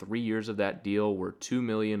final 3 years of that deal were $2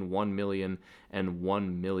 million, $1 million, and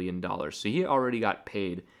 $1 million. So he already got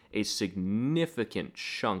paid a significant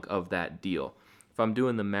chunk of that deal. If I'm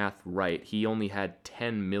doing the math right, he only had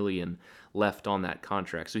 $10 million left on that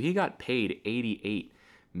contract. So he got paid $88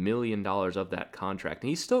 million of that contract. And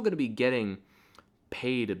he's still going to be getting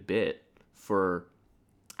paid a bit for,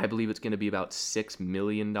 I believe it's going to be about $6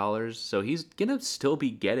 million. So he's going to still be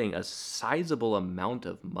getting a sizable amount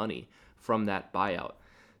of money from that buyout.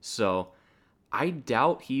 So I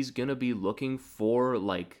doubt he's going to be looking for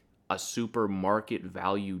like a super market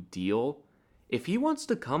value deal. If he wants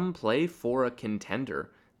to come play for a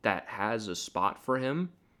contender that has a spot for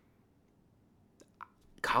him,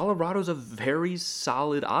 Colorado's a very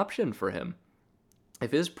solid option for him.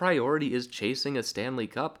 If his priority is chasing a Stanley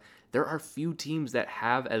Cup, there are few teams that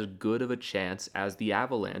have as good of a chance as the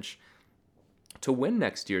Avalanche to win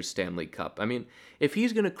next year's Stanley Cup. I mean, if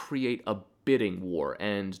he's going to create a bidding war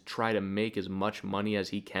and try to make as much money as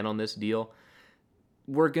he can on this deal,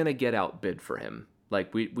 we're going to get outbid for him.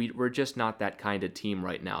 Like, we're just not that kind of team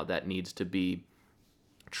right now that needs to be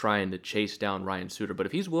trying to chase down Ryan Suter. But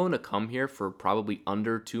if he's willing to come here for probably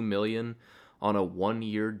under $2 million on a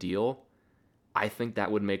 1-year deal, I think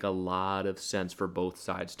that would make a lot of sense for both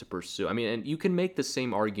sides to pursue. I mean, and you can make the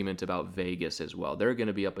same argument about Vegas as well. They're going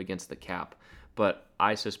to be up against the cap, but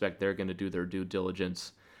I suspect they're going to do their due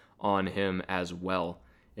diligence on him as well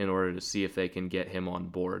in order to see if they can get him on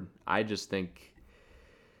board. I just think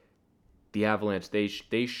the Avalanche,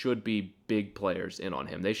 they should be big players in on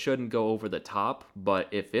him. They shouldn't go over the top, but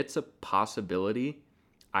if it's a possibility,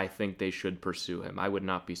 I think they should pursue him. I would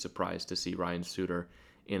not be surprised to see Ryan Suter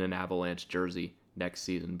in an Avalanche jersey next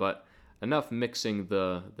season. But enough mixing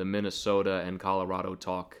the Minnesota and Colorado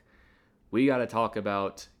talk. We got to talk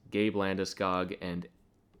about Gabe Landeskog and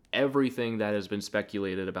everything that has been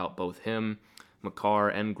speculated about both him, Makar,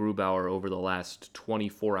 and Grubauer over the last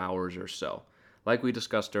 24 hours or so. Like we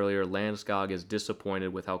discussed earlier, Landeskog is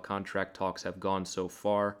disappointed with how contract talks have gone so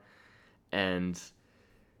far, and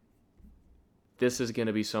this is going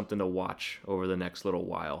to be something to watch over the next little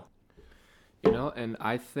while. You know, and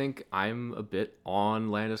I think I'm a bit on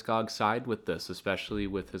Landeskog's side with this, especially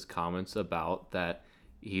with his comments about that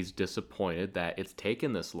he's disappointed that it's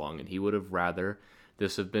taken this long, and he would have rather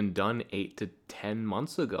this have been done 8 to 10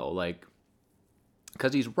 months ago. Like,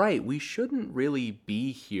 because he's right, we shouldn't really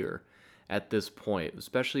be here at this point,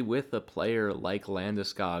 especially with a player like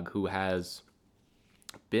Landeskog who has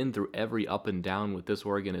been through every up and down with this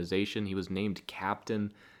organization. He was named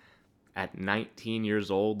captain at 19 years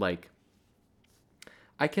old. Like,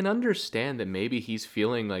 I can understand that maybe he's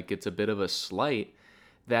feeling like it's a bit of a slight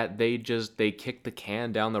that they kicked the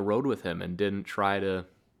can down the road with him and didn't try to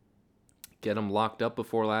get him locked up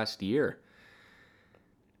before last year.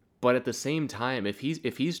 But at the same time, if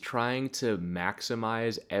he's trying to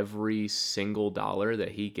maximize every single dollar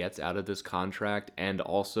that he gets out of this contract and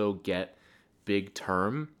also get big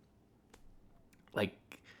term, like,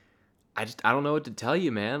 I don't know what to tell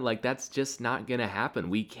you, man. Like, that's just not gonna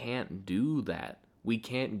happen. We can't do that. We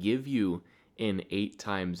can't give you an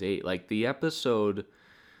 8x8. Like, the episode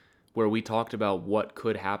where we talked about what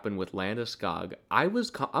could happen with Landeskog,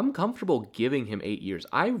 I'm comfortable giving him 8 years.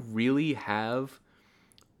 I really have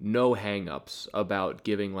no hang-ups about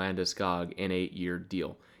giving Landeskog an 8-year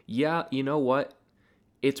deal. Yeah, you know what?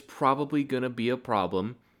 It's probably going to be a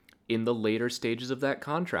problem in the later stages of that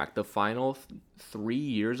contract. The final 3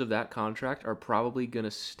 years of that contract are probably going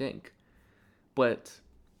to stink. But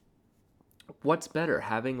what's better?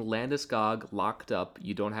 Having Landeskog locked up,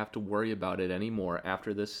 you don't have to worry about it anymore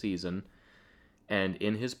after this season, and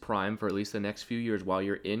in his prime for at least the next few years while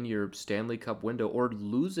you're in your Stanley Cup window, or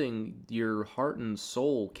losing your heart and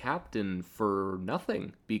soul captain for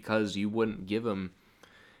nothing because you wouldn't give him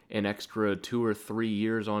an extra 2 or 3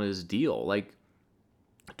 years on his deal. Like,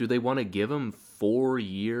 do they want to give him 4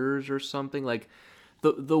 years or something? Like,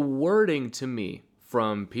 the wording to me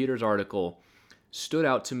from Peter's article stood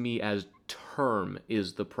out to me as term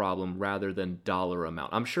is the problem rather than dollar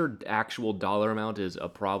amount. I'm sure actual dollar amount is a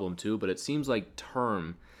problem too, but it seems like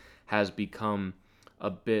term has become a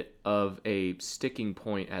bit of a sticking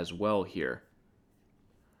point as well here.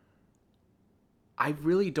 I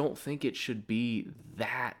really don't think it should be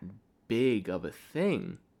that big of a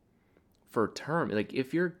thing for term. Like,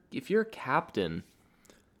 if your captain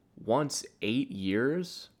wants 8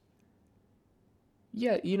 years,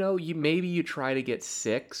 yeah, you know, you try to get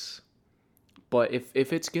 6. But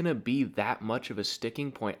if it's going to be that much of a sticking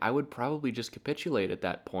point, I would probably just capitulate at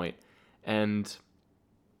that point and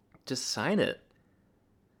just sign it.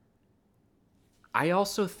 I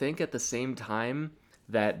also think at the same time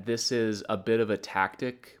that this is a bit of a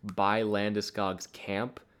tactic by Landeskog's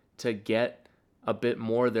camp to get a bit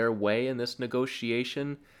more their way in this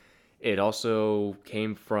negotiation. It also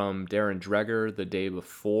came from Darren Dreger the day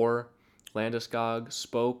before Landeskog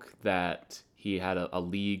spoke that he had a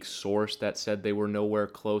league source that said they were nowhere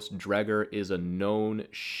close. Dreger is a known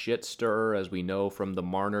shit stirrer, as we know from the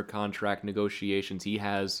Marner contract negotiations. He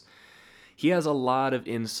has a lot of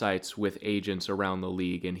insights with agents around the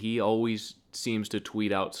league, and he always seems to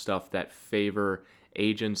tweet out stuff that favor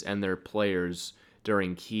agents and their players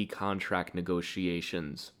during key contract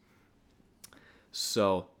negotiations.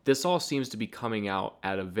 So this all seems to be coming out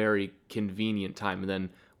at a very convenient time. And then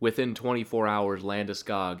within 24 hours,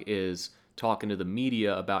 Landeskog is talking to the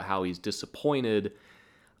media about how he's disappointed.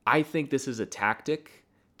 I think this is a tactic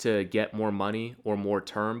to get more money or more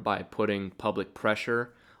term by putting public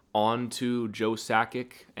pressure onto Joe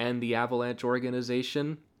Sakic and the Avalanche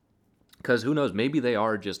organization. Because who knows, maybe they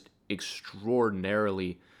are just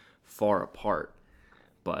extraordinarily far apart.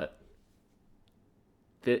 But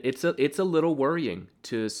it's a little worrying,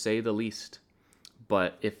 to say the least.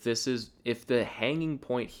 But if the hanging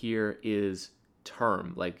point here is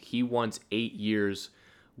term, like he wants 8 years,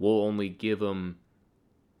 we'll only give him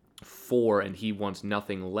 4, and he wants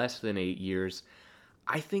nothing less than 8 years.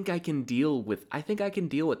 I think I can deal with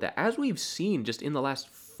that. As we've seen just in the last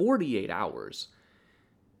 48 hours,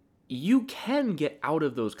 you can get out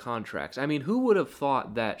of those contracts. I mean, who would have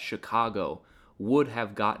thought that Chicago would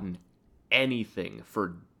have gotten anything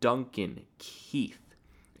for Duncan Keith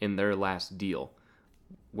in their last deal,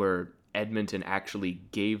 where Edmonton actually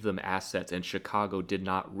gave them assets and Chicago did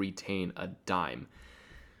not retain a dime?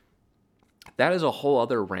 That is a whole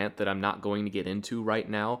other rant that I'm not going to get into right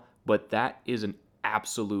now, but that is an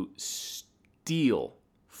absolute steal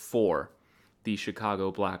for the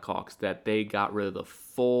Chicago Blackhawks, that they got rid of the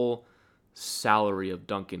full salary of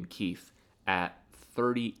Duncan Keith at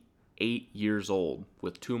 38 years old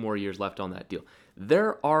with 2 more years left on that deal.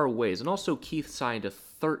 There are ways, and also Keith signed a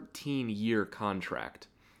 13-year contract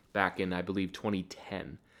back in, I believe,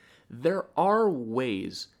 2010. There are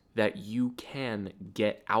ways that you can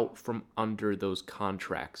get out from under those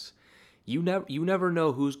contracts. You never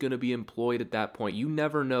know who's going to be employed at that point. You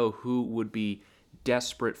never know who would be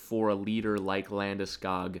desperate for a leader like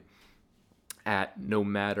Landeskog at no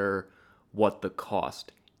matter what the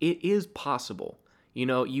cost. It is possible.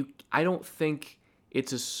 I don't think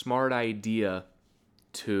it's a smart idea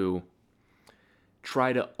to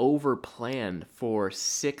try to overplan for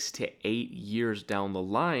 6 to 8 years down the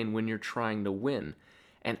line when you're trying to win.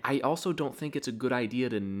 And I also don't think it's a good idea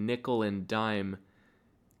to nickel and dime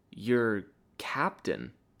your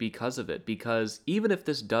captain because of it. Because even if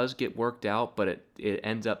this does get worked out, but it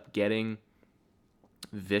ends up getting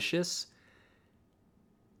vicious,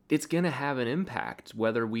 it's going to have an impact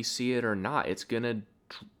whether we see it or not. It's going to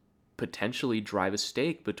potentially drive a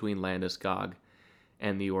stake between Landeskog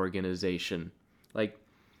and the organization. Like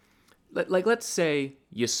let's say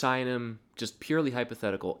you sign him, just purely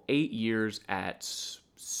hypothetical, 8 years at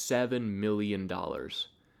 $7 million.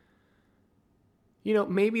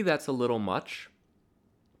 Maybe that's a little much.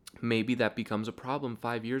 Maybe that becomes a problem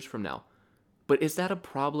 5 years from now. But is that a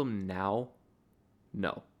problem now?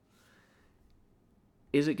 No.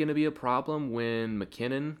 Is it going to be a problem when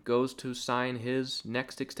McKinnon goes to sign his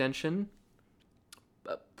next extension?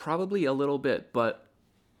 Probably a little bit, but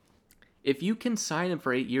if you can sign him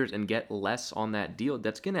for 8 years and get less on that deal,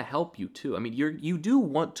 that's going to help you too. I mean, you do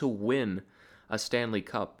want to win a Stanley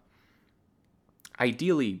Cup,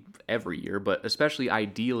 ideally every year, but especially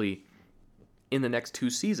ideally in the next 2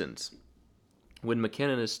 seasons, when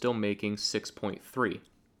McKinnon is still making 6.3.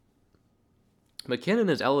 McKinnon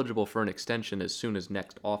is eligible for an extension as soon as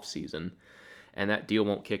next offseason, and that deal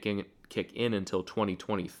won't kick in until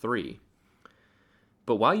 2023.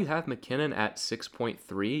 But while you have McKinnon at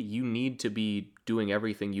 6.3, you need to be doing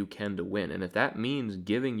everything you can to win. And if that means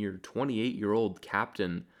giving your 28-year-old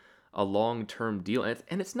captain a long-term deal,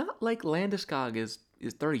 and it's not like Landeskog is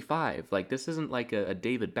 35. Like, this isn't like a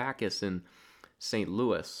David Backes in St.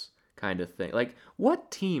 Louis kind of thing. Like, what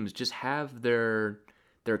teams just have their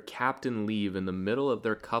captain leave in the middle of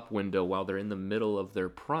their cup window while they're in the middle of their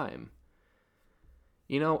prime?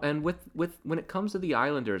 And with when it comes to the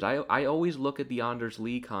Islanders, I always look at the Anders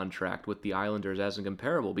Lee contract with the Islanders as a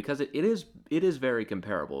comparable, because it is very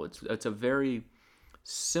comparable. It's a very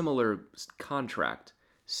similar contract.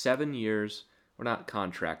 7 years, or not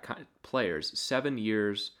contract, players, 7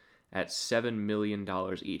 years at $7 million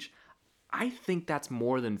each. I think that's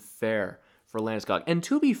more than fair for Landeskog. And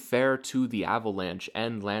to be fair to the Avalanche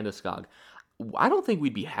and Landeskog, I don't think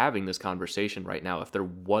we'd be having this conversation right now if there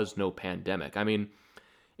was no pandemic. I mean,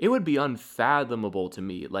 it would be unfathomable to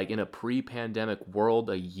me, like in a pre-pandemic world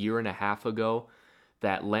a year and a half ago,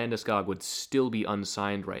 that Landeskog would still be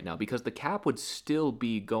unsigned right now, because the cap would still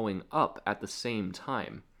be going up at the same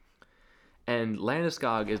time. And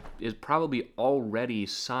Landeskog is probably already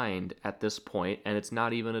signed at this point, and it's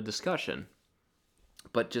not even a discussion.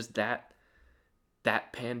 But just that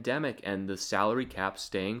pandemic and the salary cap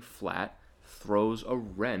staying flat throws a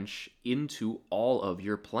wrench into all of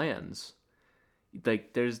your plans.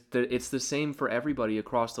 Like, it's the same for everybody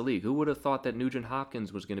across the league. Who would have thought that Nugent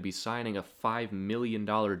Hopkins was going to be signing a $5 million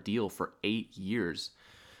deal for 8 years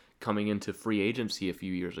coming into free agency a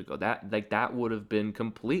few years ago? That would have been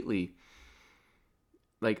completely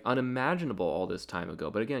unimaginable all this time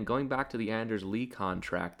ago. But again, going back to the Anders Lee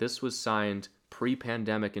contract, this was signed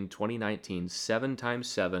pre-pandemic in 2019, 7 times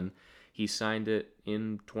 7. He signed it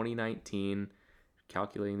in 2019.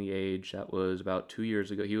 Calculating the age, that was about 2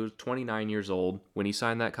 years ago. He was 29 years old when he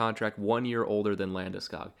signed that contract, 1 year older than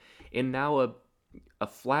Landeskog. In now a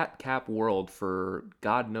flat cap world for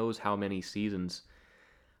God knows how many seasons.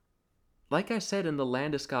 Like I said in the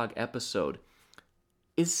Landeskog episode,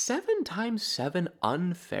 is 7 times 7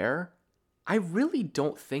 unfair? I really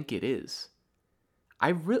don't think it is.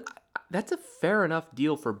 That's a fair enough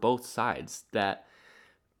deal for both sides that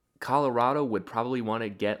Colorado would probably want to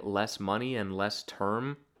get less money and less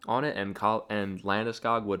term on it, and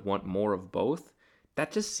Landeskog would want more of both.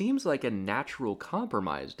 That just seems like a natural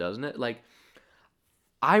compromise, doesn't it? Like,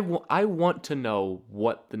 I want to know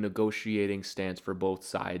what the negotiating stance for both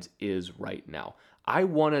sides is right now. I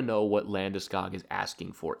want to know what Landeskog is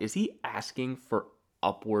asking for. Is he asking for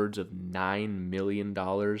upwards of $9 million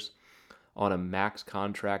on a max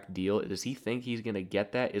contract deal? Does he think he's going to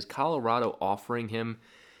get that? Is Colorado offering him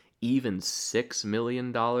even $6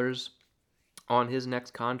 million on his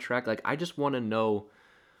next contract? Like, I just want to know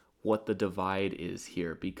what the divide is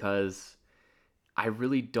here, because I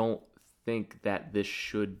really don't think that this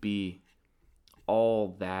should be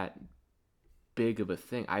all that big of a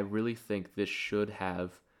thing. I really think this should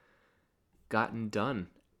have gotten done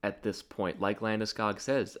at this point. Like Landeskog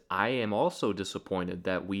says, I am also disappointed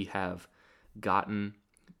that we have gotten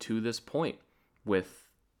to this point with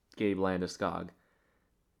Gabe Landeskog.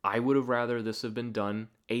 I would have rather this have been done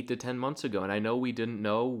 8 to 10 months ago. And I know we didn't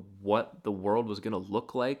know what the world was going to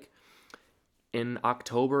look like in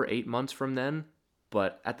October, 8 months from then.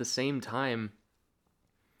 But at the same time,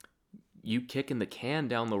 you kicking the can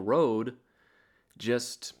down the road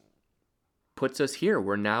just puts us here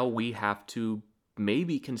where now we have to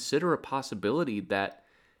maybe consider a possibility that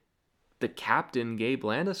the captain, Gabe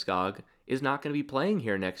Landeskog, is not going to be playing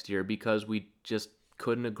here next year because we just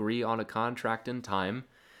couldn't agree on a contract in time.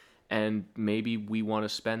 And maybe we want to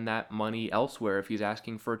spend that money elsewhere if he's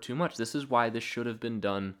asking for too much. This is why this should have been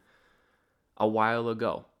done a while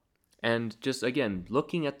ago. And just, again,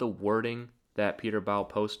 looking at the wording that Peter Bow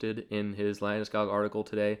posted in his Landeskog article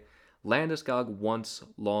today, Landeskog wants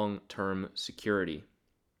long-term security.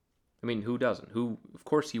 I mean, who doesn't? Of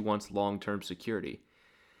course he wants long-term security.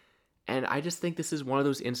 And I just think this is one of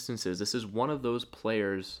those instances. This is one of those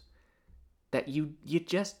players that you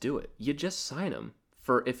just do it. You just sign him.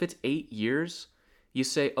 For if it's 8 years, you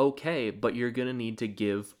say, okay, but you're going to need to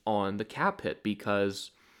give on the cap hit because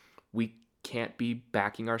we can't be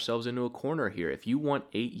backing ourselves into a corner here. If you want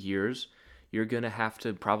 8 years, you're going to have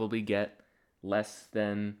to probably get less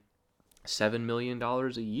than $7 million a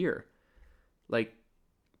year. Like,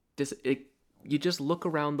 you just look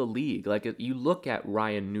around the league. Like, you look at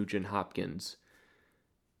Ryan Nugent-Hopkins.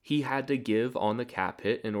 He had to give on the cap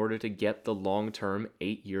hit in order to get the long-term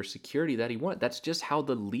 8-year security that he wanted. That's just how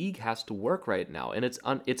the league has to work right now. And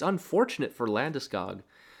it's unfortunate for Landeskog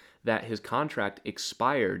that his contract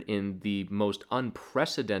expired in the most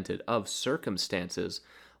unprecedented of circumstances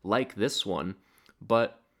like this one.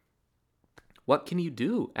 But what can you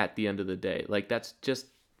do at the end of the day? Like, that's just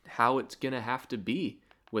how it's going to have to be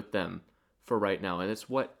with them for right now. And it's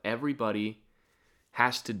what everybody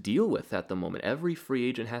has to deal with at the moment. Every free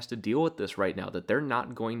agent has to deal with this right now, that they're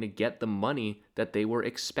not going to get the money that they were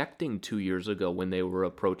expecting 2 years ago when they were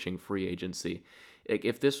approaching free agency.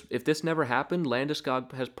 If this never happened,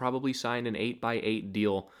 Landeskog has probably signed an 8x8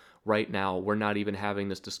 deal right now. We're not even having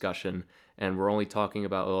this discussion, and we're only talking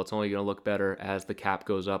about, oh, it's only going to look better as the cap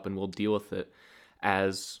goes up, and we'll deal with it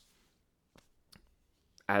as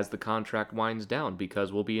the contract winds down,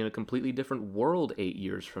 because we'll be in a completely different world 8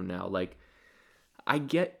 years from now. Like, I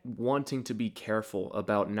get wanting to be careful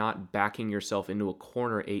about not backing yourself into a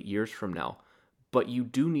corner 8 years from now, but you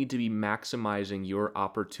do need to be maximizing your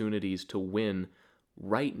opportunities to win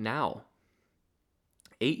right now.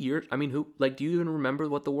 8 years, I mean, do you even remember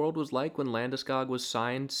what the world was like when Landeskog was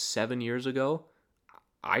signed 7 years ago?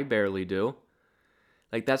 I barely do.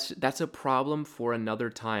 Like, that's a problem for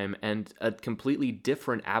another time and a completely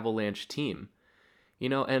different Avalanche team.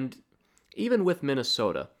 And even with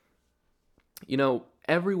Minnesota,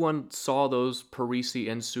 everyone saw those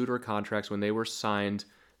Parise and Suter contracts when they were signed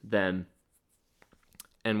then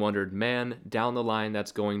and wondered, man, down the line,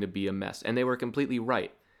 that's going to be a mess. And they were completely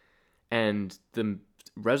right. And the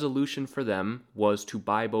resolution for them was to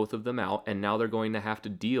buy both of them out, and now they're going to have to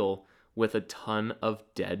deal with a ton of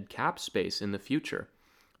dead cap space in the future.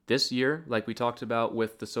 This year, like we talked about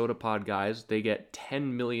with the Soda Pod guys, they get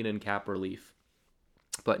 $10 million in cap relief.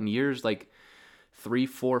 But in years like 3,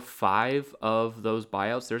 4, 5 of those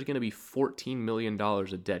buyouts, there's going to be $14 million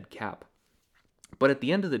of dead cap. But at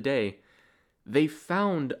the end of the day, they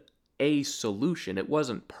found a solution. It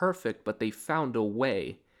wasn't perfect, but they found a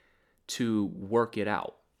way to work it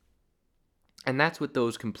out. And that's with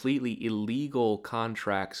those completely illegal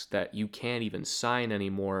contracts that you can't even sign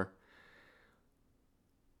anymore.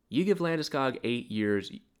 You give Landeskog 8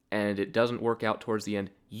 years and it doesn't work out towards the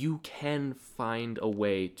end, you can find a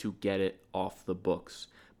way to get it off the books.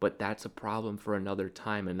 But that's a problem for another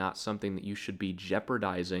time and not something that you should be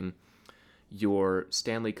jeopardizing your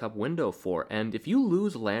Stanley Cup window for. And if you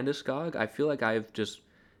lose Landeskog, I feel like I've just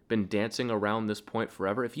been dancing around this point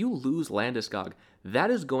forever. If you lose Landeskog,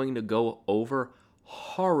 that is going to go over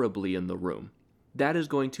horribly in the room. That is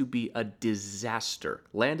going to be a disaster.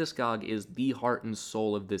 Landeskog is the heart and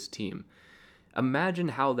soul of this team. Imagine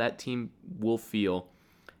how that team will feel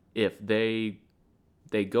if they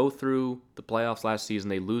go through the playoffs last season,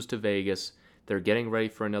 they lose to Vegas, they're getting ready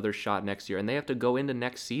for another shot next year, and they have to go into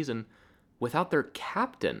next season without their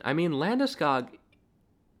captain. I mean, Landeskog,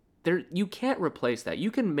 you can't replace that.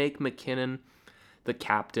 You can make MacKinnon the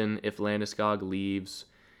captain if Landeskog leaves.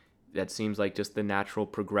 That seems like just the natural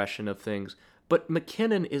progression of things. But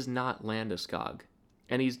MacKinnon is not Landeskog,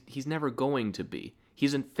 and he's never going to be.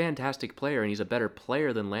 He's a fantastic player, and he's a better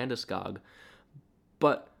player than Landeskog.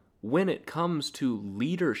 But when it comes to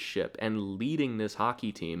leadership and leading this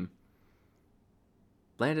hockey team,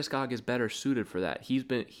 Landeskog is better suited for that.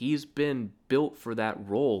 He's been built for that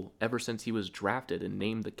role ever since he was drafted and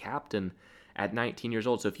named the captain at 19 years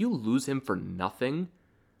old. So if you lose him for nothing,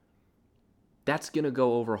 that's going to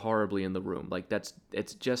go over horribly in the room. Like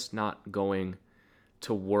it's just not going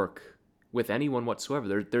to work with anyone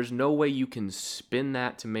whatsoever. There's no way you can spin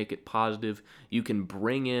that to make it positive. You can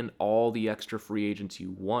bring in all the extra free agents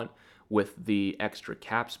you want with the extra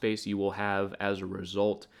cap space you will have as a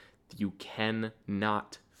result. You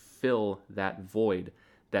cannot fill that void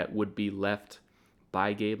that would be left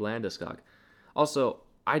by Gabe Landeskog. Also,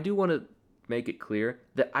 I do want to make it clear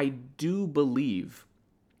that I do believe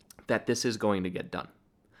that this is going to get done.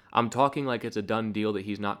 I'm talking like it's a done deal that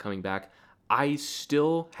he's not coming back. I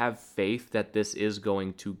still have faith that this is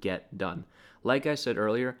going to get done. Like I said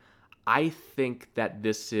earlier, I think that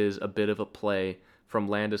this is a bit of a play from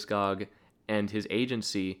Landeskog and his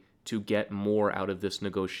agency to get more out of this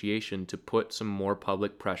negotiation, to put some more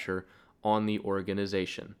public pressure on the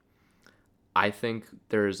organization. I think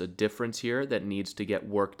there's a difference here that needs to get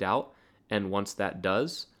worked out, and once that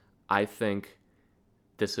does, I think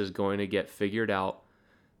this is going to get figured out,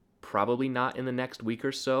 probably not in the next week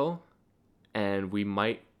or so, and we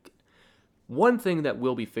might... One thing that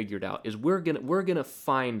will be figured out is we're gonna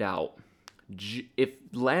find out if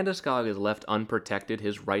Landeskog is left unprotected,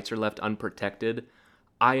 his rights are left unprotected.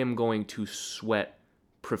 I am going to sweat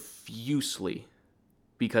profusely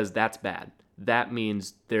because that's bad. That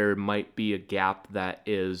means there might be a gap that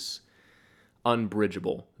is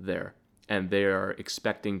unbridgeable there, and they are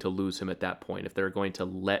expecting to lose him at that point if they're going to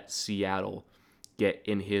let Seattle get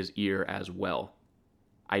in his ear as well.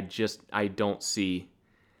 I don't see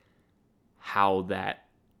how that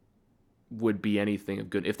would be anything of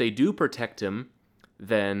good. If they do protect him,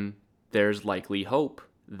 then there's likely hope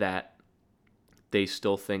that they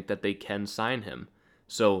still think that they can sign him.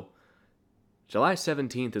 So July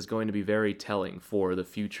 17th is going to be very telling for the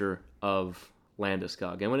future of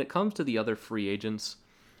Landeskog. And when it comes to the other free agents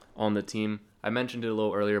on the team, I mentioned it a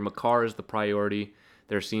little earlier, Makar is the priority.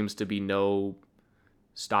 There seems to be no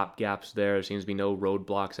stopgaps there. There seems to be no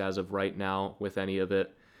roadblocks as of right now with any of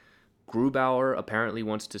it. Grubauer apparently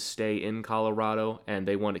wants to stay in Colorado, and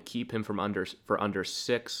they want to keep him for under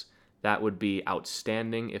 6. That would be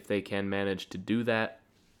outstanding if they can manage to do that.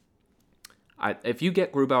 If you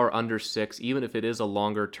get Grubauer under 6, even if it is a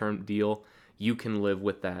longer-term deal, you can live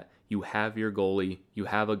with that. You have your goalie. You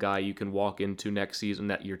have a guy you can walk into next season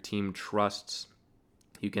that your team trusts.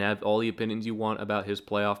 You can have all the opinions you want about his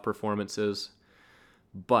playoff performances.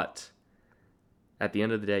 But at the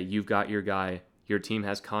end of the day, you've got your guy. Your team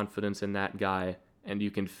has confidence in that guy, and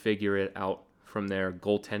you can figure it out from there.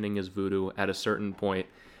 Goaltending is voodoo. At a certain point,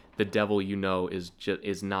 the devil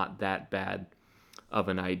is not that bad of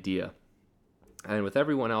an idea. And with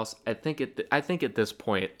everyone else, I think at this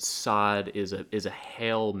point, Saad is a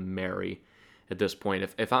Hail Mary at this point.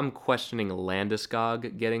 If I'm questioning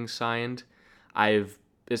Landeskog getting signed, I've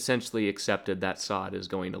essentially accepted that Saad is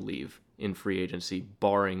going to leave in free agency,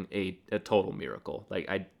 barring a total miracle. Like,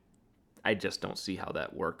 I just don't see how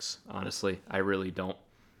that works, honestly. I really don't.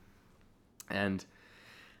 And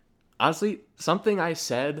honestly, something I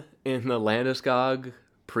said in the Landeskog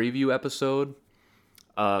preview episode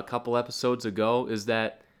a couple episodes ago is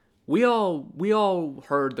that we all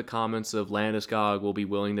heard the comments of Landeskog will be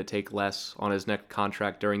willing to take less on his next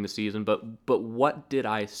contract during the season, but what did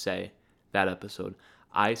I say that episode?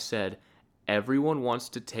 I said everyone wants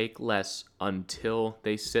to take less until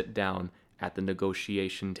they sit down at the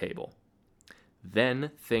negotiation table.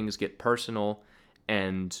 Then things get personal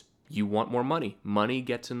and you want more money. Money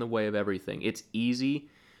gets in the way of everything. It's easy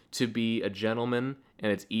to be a gentleman,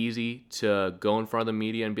 and it's easy to go in front of the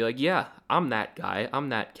media and be like, yeah, I'm that guy. I'm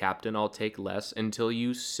that captain. I'll take less, until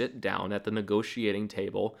you sit down at the negotiating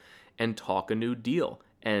table and talk a new deal.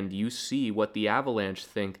 And you see what the Avalanche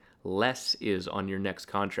think less is on your next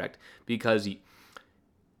contract. Because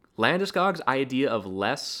Landeskog's idea of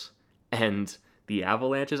less and the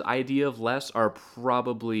Avalanche's idea of less are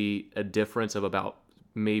probably a difference of about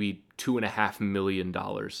maybe $2.5 million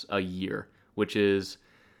a year, which is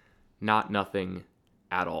not nothing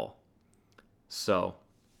at all. So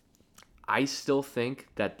I still think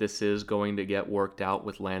that this is going to get worked out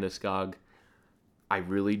with Landeskog. I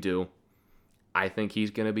really do. I think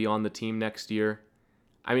he's going to be on the team next year.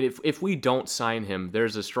 I mean, if we don't sign him,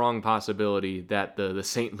 there's a strong possibility that the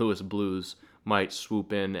St. Louis Blues might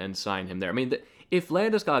swoop in and sign him there. I mean, if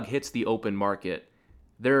Landeskog hits the open market,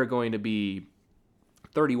 there are going to be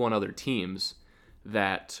 31 other teams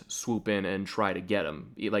that swoop in and try to get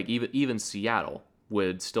him. Like even Seattle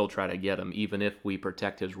would still try to get him, even if we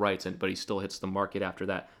protect his rights, but he still hits the market after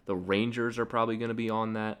that. The Rangers are probably going to be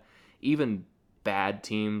on that. Even bad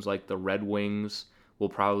teams like the Red Wings will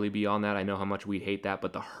probably be on that. I know how much we hate that,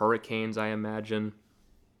 but the Hurricanes, I imagine.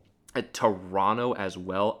 At Toronto as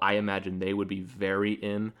well, I imagine they would be very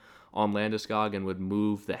in on Landeskog and would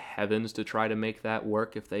move the heavens to try to make that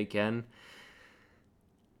work if they can.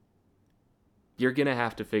 You're going to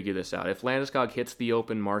have to figure this out. If Landeskog hits the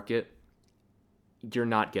open market, you're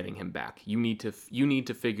not getting him back. You need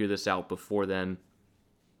to figure this out before then.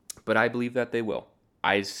 But I believe that they will.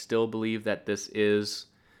 I still believe that this is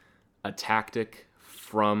a tactic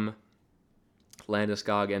from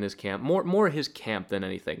Landeskog and his camp. More his camp than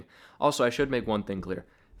anything. Also, I should make one thing clear.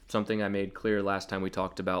 Something I made clear last time we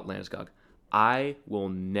talked about Landeskog. I will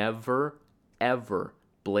never, ever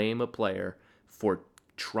blame a player for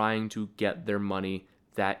trying to get their money.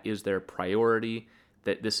 That is their priority.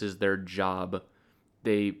 That this is their job.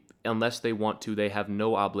 Unless they want to, they have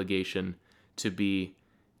no obligation to be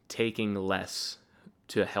taking less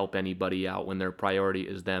to help anybody out when their priority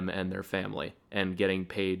is them and their family and getting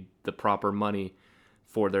paid the proper money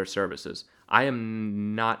for their services. I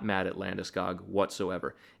am not mad at Landeskog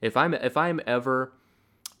whatsoever. If I'm ever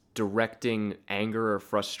directing anger or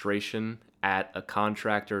frustration at a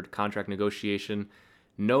contract or contract negotiation,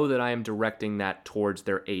 know that I am directing that towards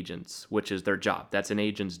their agents, which is their job. That's an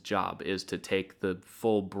agent's job, is to take the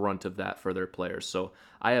full brunt of that for their players. So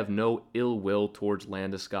I have no ill will towards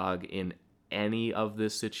Landeskog in any of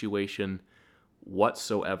this situation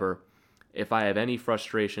whatsoever. If I have any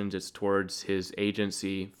frustrations, it's towards his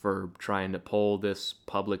agency for trying to pull this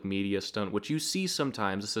public media stunt, which you see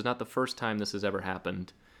sometimes. This is not the first time this has ever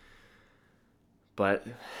happened. But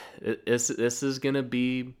this is going to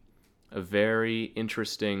be a very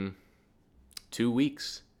interesting 2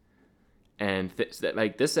 weeks. And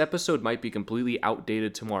this episode might be completely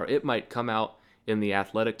outdated tomorrow. It might come out in The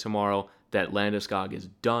Athletic tomorrow that Landeskog is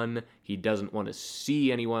done. He doesn't want to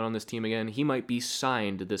see anyone on this team again. He might be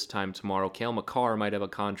signed this time tomorrow. Cale Makar might have a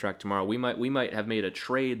contract tomorrow. We might have made a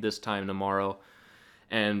trade this time tomorrow.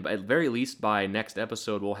 And at very least by next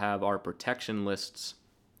episode, we'll have our protection lists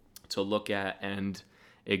to look at and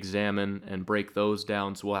examine and break those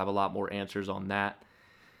down. So we'll have a lot more answers on that.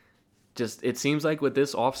 Just, it seems like with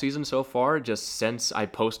this offseason so far, just since I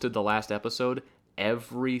posted the last episode,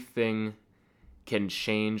 everything can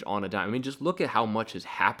change on a dime. I mean, just look at how much has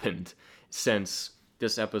happened since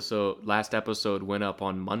last episode went up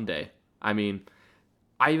on Monday. I mean,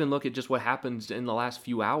 I even look at just what happened in the last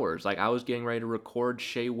few hours. Like, I was getting ready to record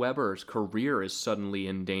Shea Weber's career is suddenly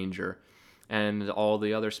in danger. And all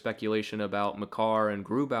the other speculation about Makar and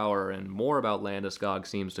Grubauer and more about Landeskog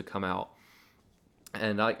seems to come out.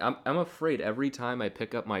 And I'm afraid every time I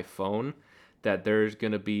pick up my phone that there's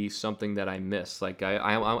going to be something that I miss. Like,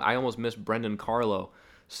 I almost missed Brendan Carlo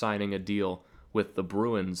signing a deal with the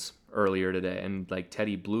Bruins earlier today, and like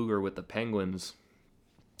Teddy Bluger with the Penguins.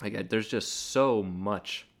 Like, there's just so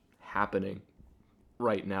much happening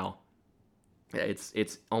right now.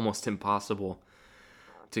 It's almost impossible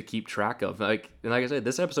to keep track of. Like I said,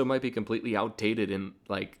 this episode might be completely outdated in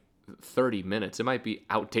like 30 minutes. It might be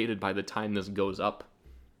outdated by the time this goes up.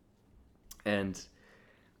 And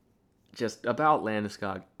just about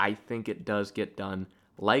Landeskog, I think it does get done.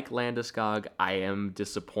 Like Landeskog, I am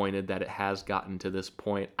disappointed that it has gotten to this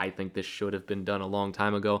point. I think this should have been done a long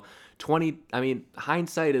time ago.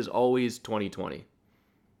 Hindsight is always 20/20.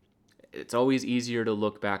 It's always easier to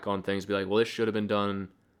look back on things and be like, well, this should have been done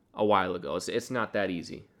a while ago. It's not that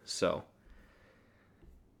easy. So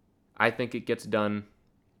I think it gets done.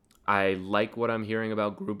 I like what I'm hearing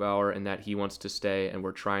about Grubauer and that he wants to stay, and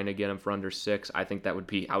we're trying to get him for under 6. I think that would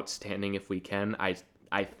be outstanding if we can.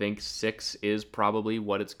 I think 6 is probably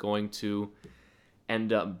what it's going to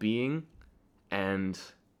end up being, and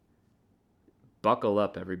buckle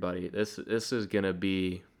up, everybody. This is going to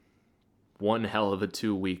be one hell of a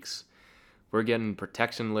 2 weeks. We're getting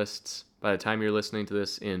protection lists by the time you're listening to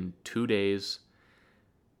this in 2 days.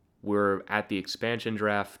 We're at the expansion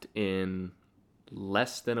draft in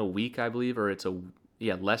less than a week, I believe, or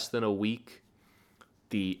less than a week.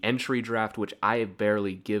 The entry draft, which I have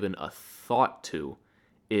barely given a thought to,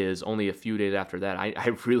 is only a few days after that.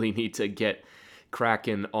 I really need to get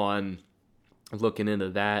cracking on looking into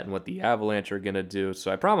that and what the Avalanche are going to do.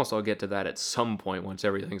 So I promise I'll get to that at some point once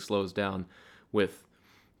everything slows down with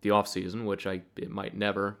the offseason, which it might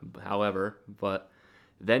never, however. But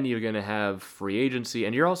then you're going to have free agency,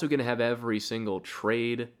 and you're also going to have every single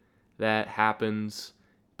trade that happens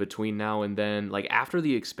between now and then. Like, after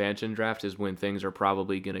the expansion draft is when things are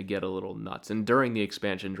probably going to get a little nuts. And during the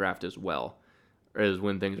expansion draft as well is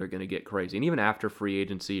when things are going to get crazy. And even after free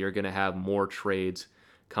agency, you're going to have more trades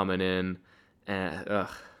coming in. And,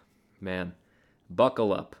 man,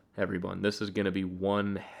 buckle up, everyone. This is going to be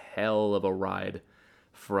one hell of a ride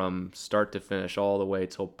from start to finish all the way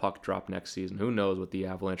till puck drop next season. Who knows what the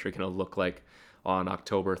Avalanche are going to look like on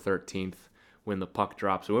October 13th when the puck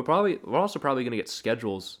drops. So we're also probably going to get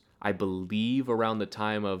schedules, I believe, around the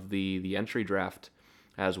time of the entry draft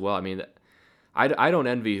as well. I mean, I don't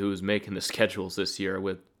envy who's making the schedules this year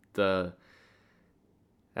with that's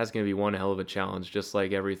going to be one hell of a challenge, just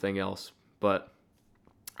like everything else. But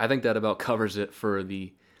I think that about covers it for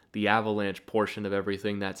the Avalanche portion of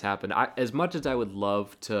everything that's happened. As much as I would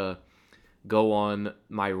love to go on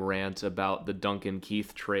my rant about the Duncan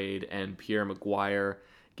Keith trade and Pierre McGuire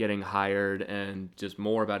getting hired and just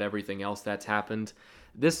more about everything else that's happened,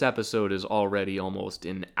 this episode is already almost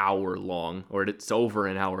an hour long, or it's over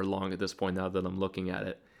an hour long at this point now that I'm looking at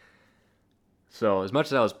it. So as much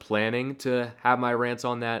as I was planning to have my rants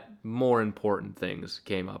on that, more important things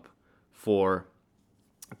came up for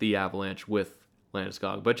the Avalanche with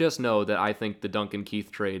Landeskog. But just know that I think the Duncan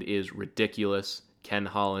Keith trade is ridiculous. Ken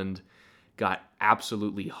Holland got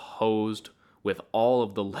absolutely hosed with all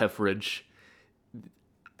of the leverage.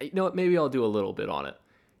 You know what? Maybe I'll do a little bit on it.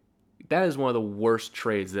 That is one of the worst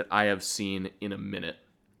trades that I have seen in a minute,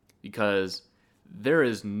 because there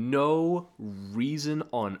is no reason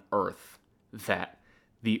on earth that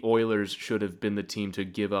the Oilers should have been the team to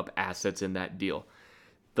give up assets in that deal.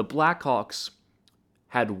 The Blackhawks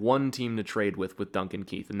had one team to trade with Duncan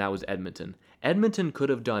Keith, and that was Edmonton. Edmonton could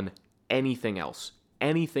have done anything else,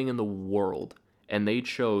 anything in the world, and they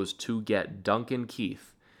chose to get Duncan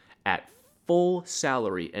Keith at full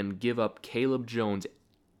salary and give up Caleb Jones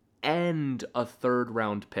and a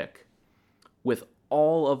third-round pick. With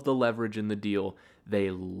all of the leverage in the deal, they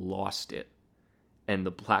lost it, and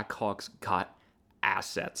the Blackhawks got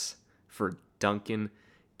assets for Duncan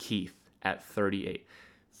Keith at 38.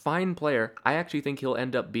 Fine player. I actually think he'll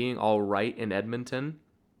end up being all right in Edmonton,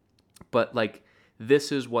 but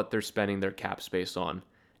this is what they're spending their cap space on.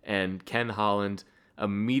 And Ken Holland,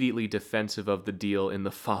 immediately defensive of the deal in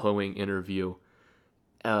the following interview.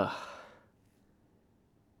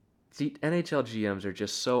 See, NHL GMs are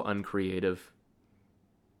just so uncreative.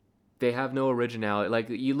 They have no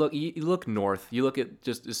originality. You look north. You look at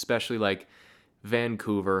just especially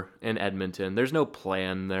Vancouver and Edmonton. There's no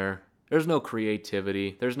plan there. There's no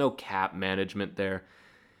creativity. There's no cap management there.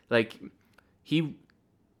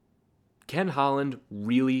 Ken Holland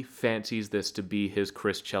really fancies this to be his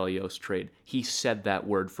Chris Chelios trade. He said that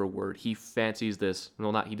word for word. He fancies this.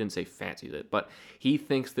 Well, he didn't say fancies it, but he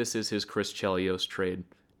thinks this is his Chris Chelios trade.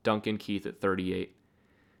 Duncan Keith at 38.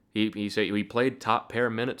 He said he played top pair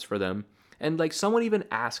minutes for them. And someone even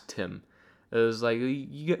asked him, it was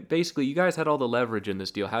basically, you guys had all the leverage in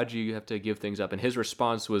this deal. How'd you have to give things up? And his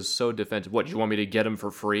response was so defensive. What, you want me to get him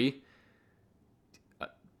for free?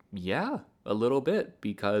 Yeah, a little bit,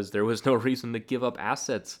 because there was no reason to give up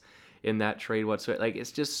assets in that trade whatsoever.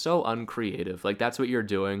 It's just so uncreative. That's what you're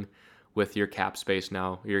doing with your cap space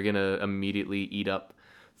now. You're going to immediately eat up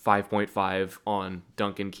 5.5 on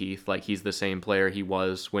Duncan Keith. He's the same player he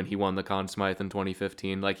was when he won the Conn Smythe in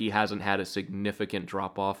 2015. He hasn't had a significant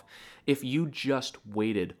drop-off. If you just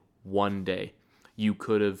waited one day, you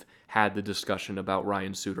could have had the discussion about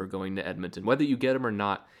Ryan Suter going to Edmonton. Whether you get him or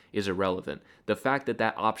not is irrelevant. The fact that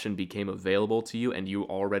that option became available to you and you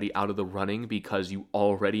already out of the running because you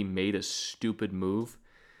already made a stupid move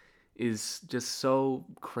is just so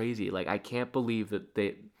crazy. I can't believe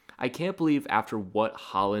after what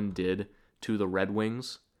Holland did to the Red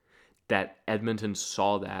Wings, that Edmonton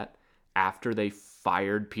saw that after they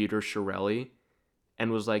fired Peter Chiarelli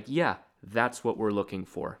and was like, yeah, that's what we're looking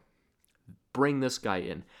for. Bring this guy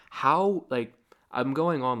in. How, like, I'm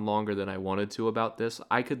going on longer than I wanted to about this.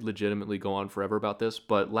 I could legitimately go on forever about this,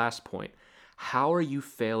 but last point. How are you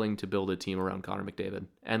failing to build a team around Connor McDavid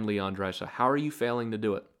and Leon Draisaitl? How are you failing to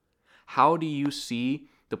do it? How do you see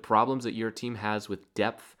the problems that your team has with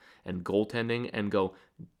depth and goaltending and go,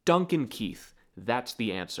 Duncan Keith, that's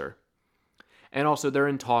the answer? And also, they're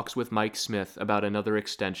in talks with Mike Smith about another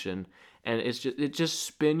extension, and it just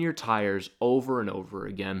spin your tires over and over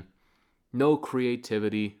again. No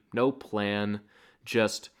creativity, no plan,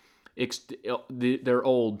 just they're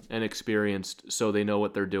old and experienced, so they know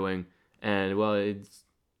what they're doing. And well,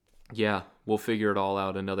 we'll figure it all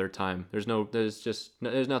out another time. There's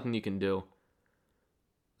nothing you can do.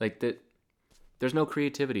 Like that, there's no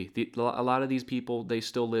creativity. A lot of these people, they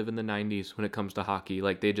still live in the 90s when it comes to hockey.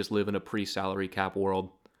 Like they just live in a pre-salary cap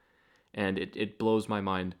world, and it blows my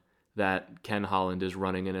mind that Ken Holland is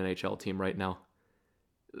running an NHL team right now.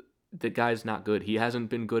 The guy's not good. He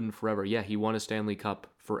hasn't been good in forever. Yeah, he won a Stanley Cup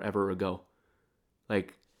forever ago.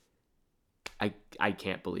 Like, I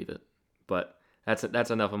can't believe it. But that's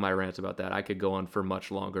enough of my rants about that. I could go on for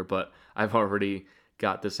much longer, but I've already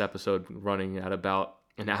got this episode running at about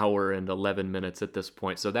an hour and 11 minutes at this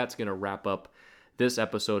point. So that's going to wrap up this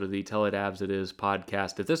episode of the Tell It Avs It Is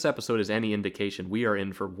podcast. If this episode is any indication, we are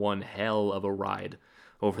in for one hell of a ride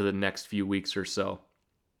over the next few weeks or so.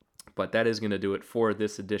 But that is going to do it for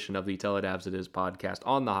this edition of the Tell It Avs It Is podcast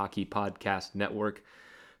on the Hockey Podcast Network.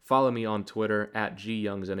 Follow me on Twitter at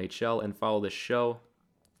GYoungsNHL and follow the show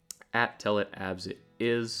at Tell It Avs It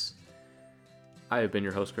Is. I have been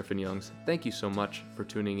your host, Griffin Youngs. Thank you so much for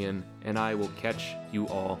tuning in, and I will catch you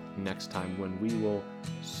all next time when we will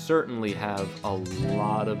certainly have a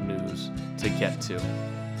lot of news to get to.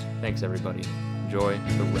 Thanks, everybody. Enjoy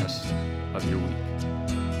the rest of your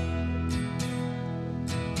week.